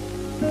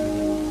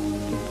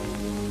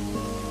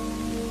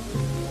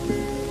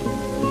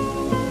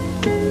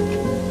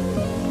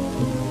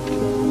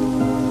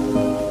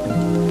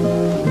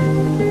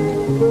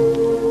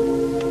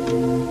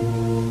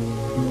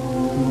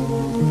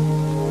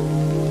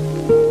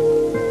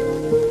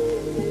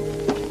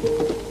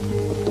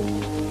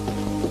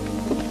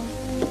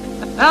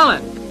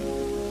 Alan!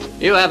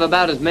 You have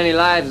about as many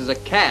lives as a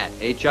cat,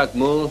 eh, Chuck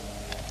Moole?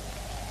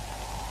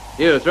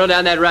 You, throw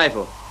down that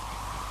rifle.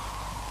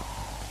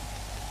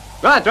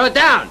 Go on, throw it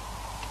down!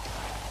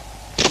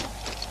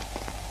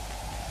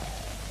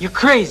 You're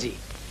crazy.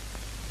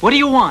 What do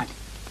you want?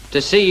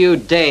 To see you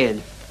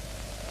dead.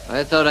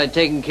 I thought I'd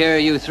taken care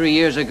of you 3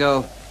 years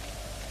ago.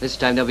 This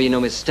time there'll be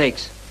no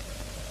mistakes.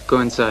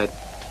 Go inside.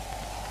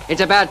 It's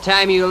about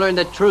time you learned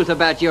the truth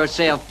about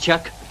yourself,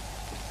 Chuck.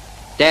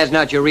 Dad's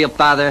not your real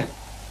father,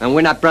 and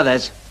we're not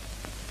brothers.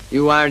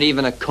 You aren't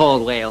even a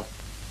Caldwell.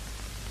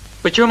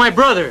 But you're my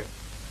brother.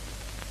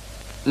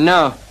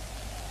 No.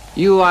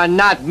 You are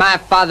not my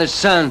father's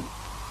son,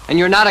 and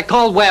you're not a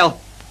Caldwell.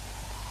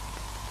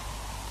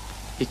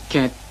 It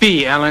can't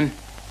be, Alan.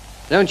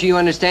 Don't you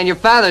understand? Your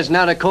father's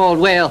not a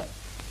Caldwell.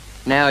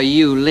 Now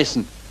you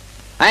listen.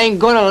 I ain't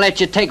gonna let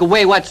you take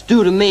away what's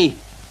due to me.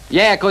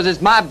 Yeah, 'cause it's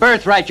my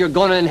birthright you're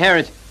gonna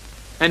inherit.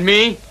 And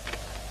me?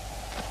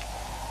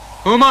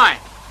 Who am I?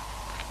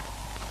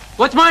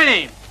 What's my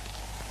name?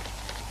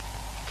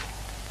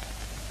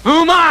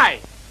 Who am I?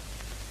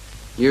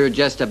 You're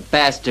just a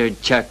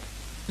bastard, Chuck.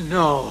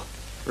 No.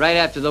 Right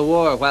after the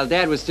war, while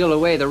Dad was still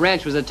away, the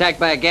ranch was attacked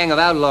by a gang of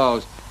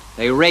outlaws.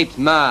 They raped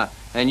Ma,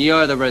 and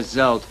you're the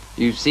result.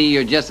 You see,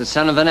 you're just the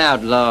son of an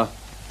outlaw.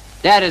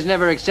 Dad has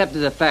never accepted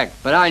the fact,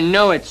 but I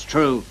know it's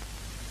true.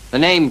 The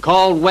name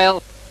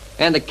Caldwell,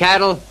 and the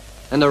cattle,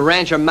 and the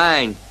ranch are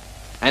mine.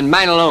 And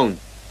mine alone.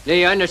 Do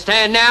you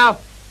understand now?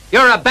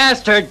 You're a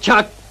bastard,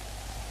 Chuck.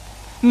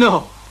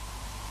 No.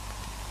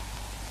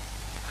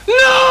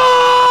 No!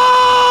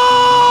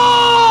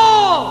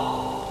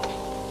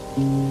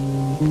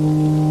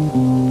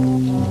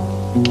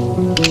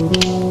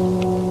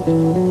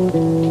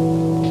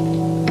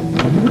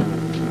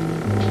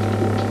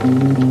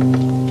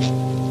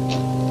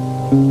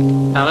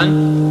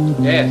 Alan?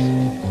 Yes.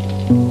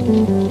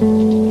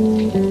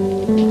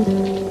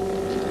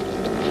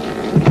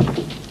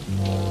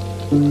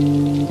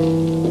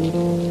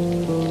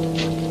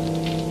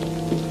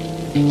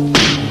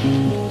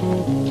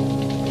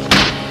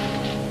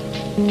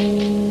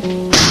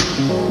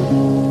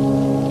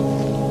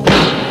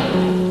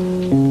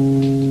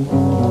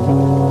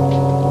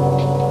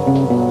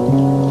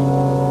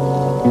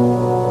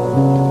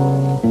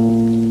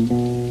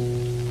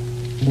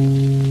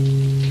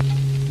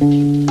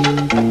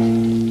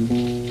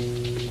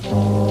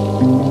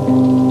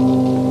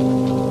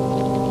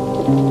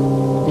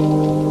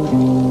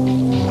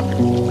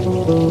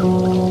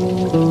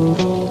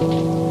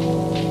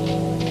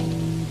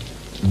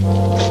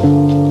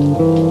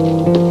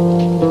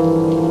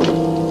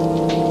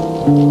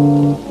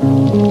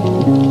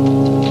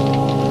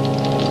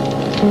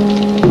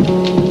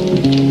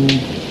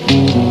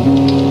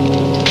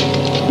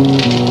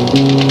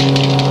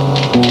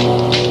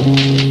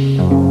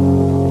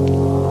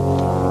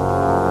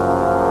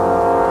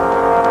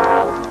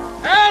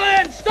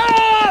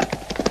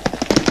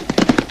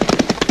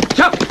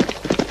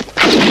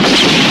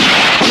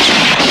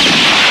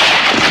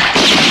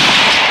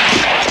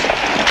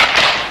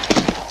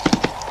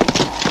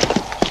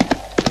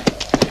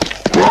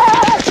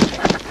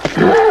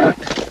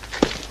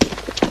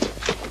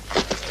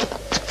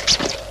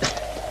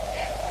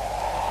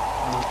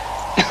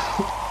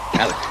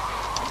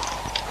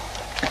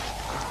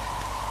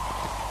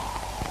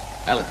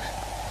 Alan.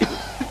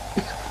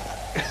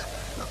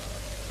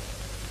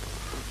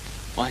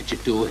 Why'd you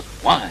do it?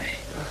 Why?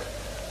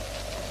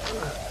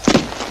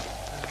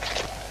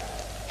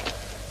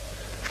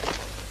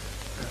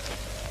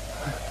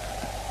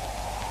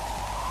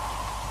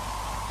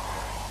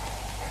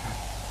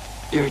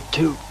 You're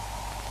too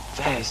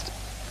fast.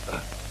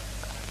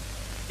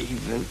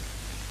 Even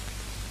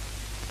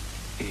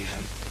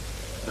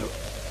though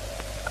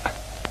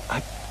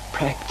I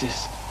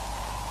practice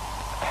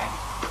and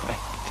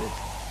practice.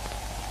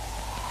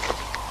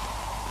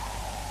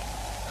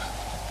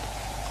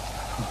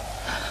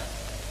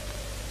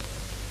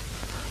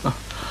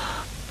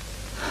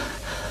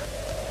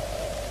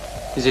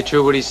 Is it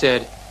true what he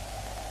said?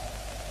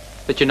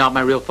 That you're not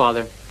my real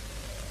father?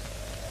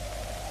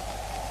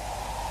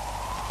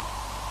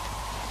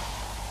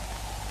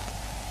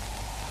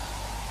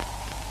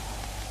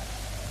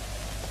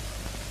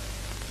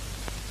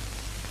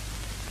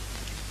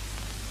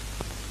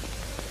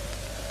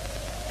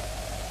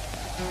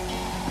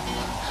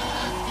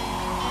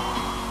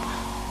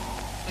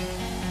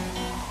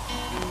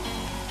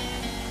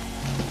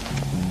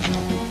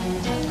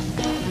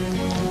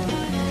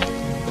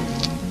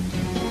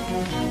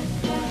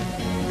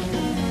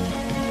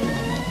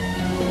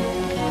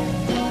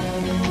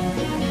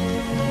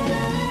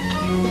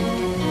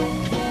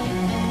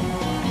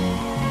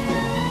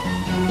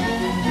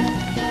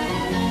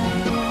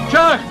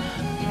 Chuck!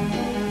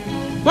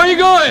 Where are you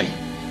going?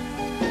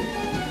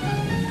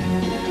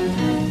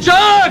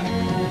 Chuck!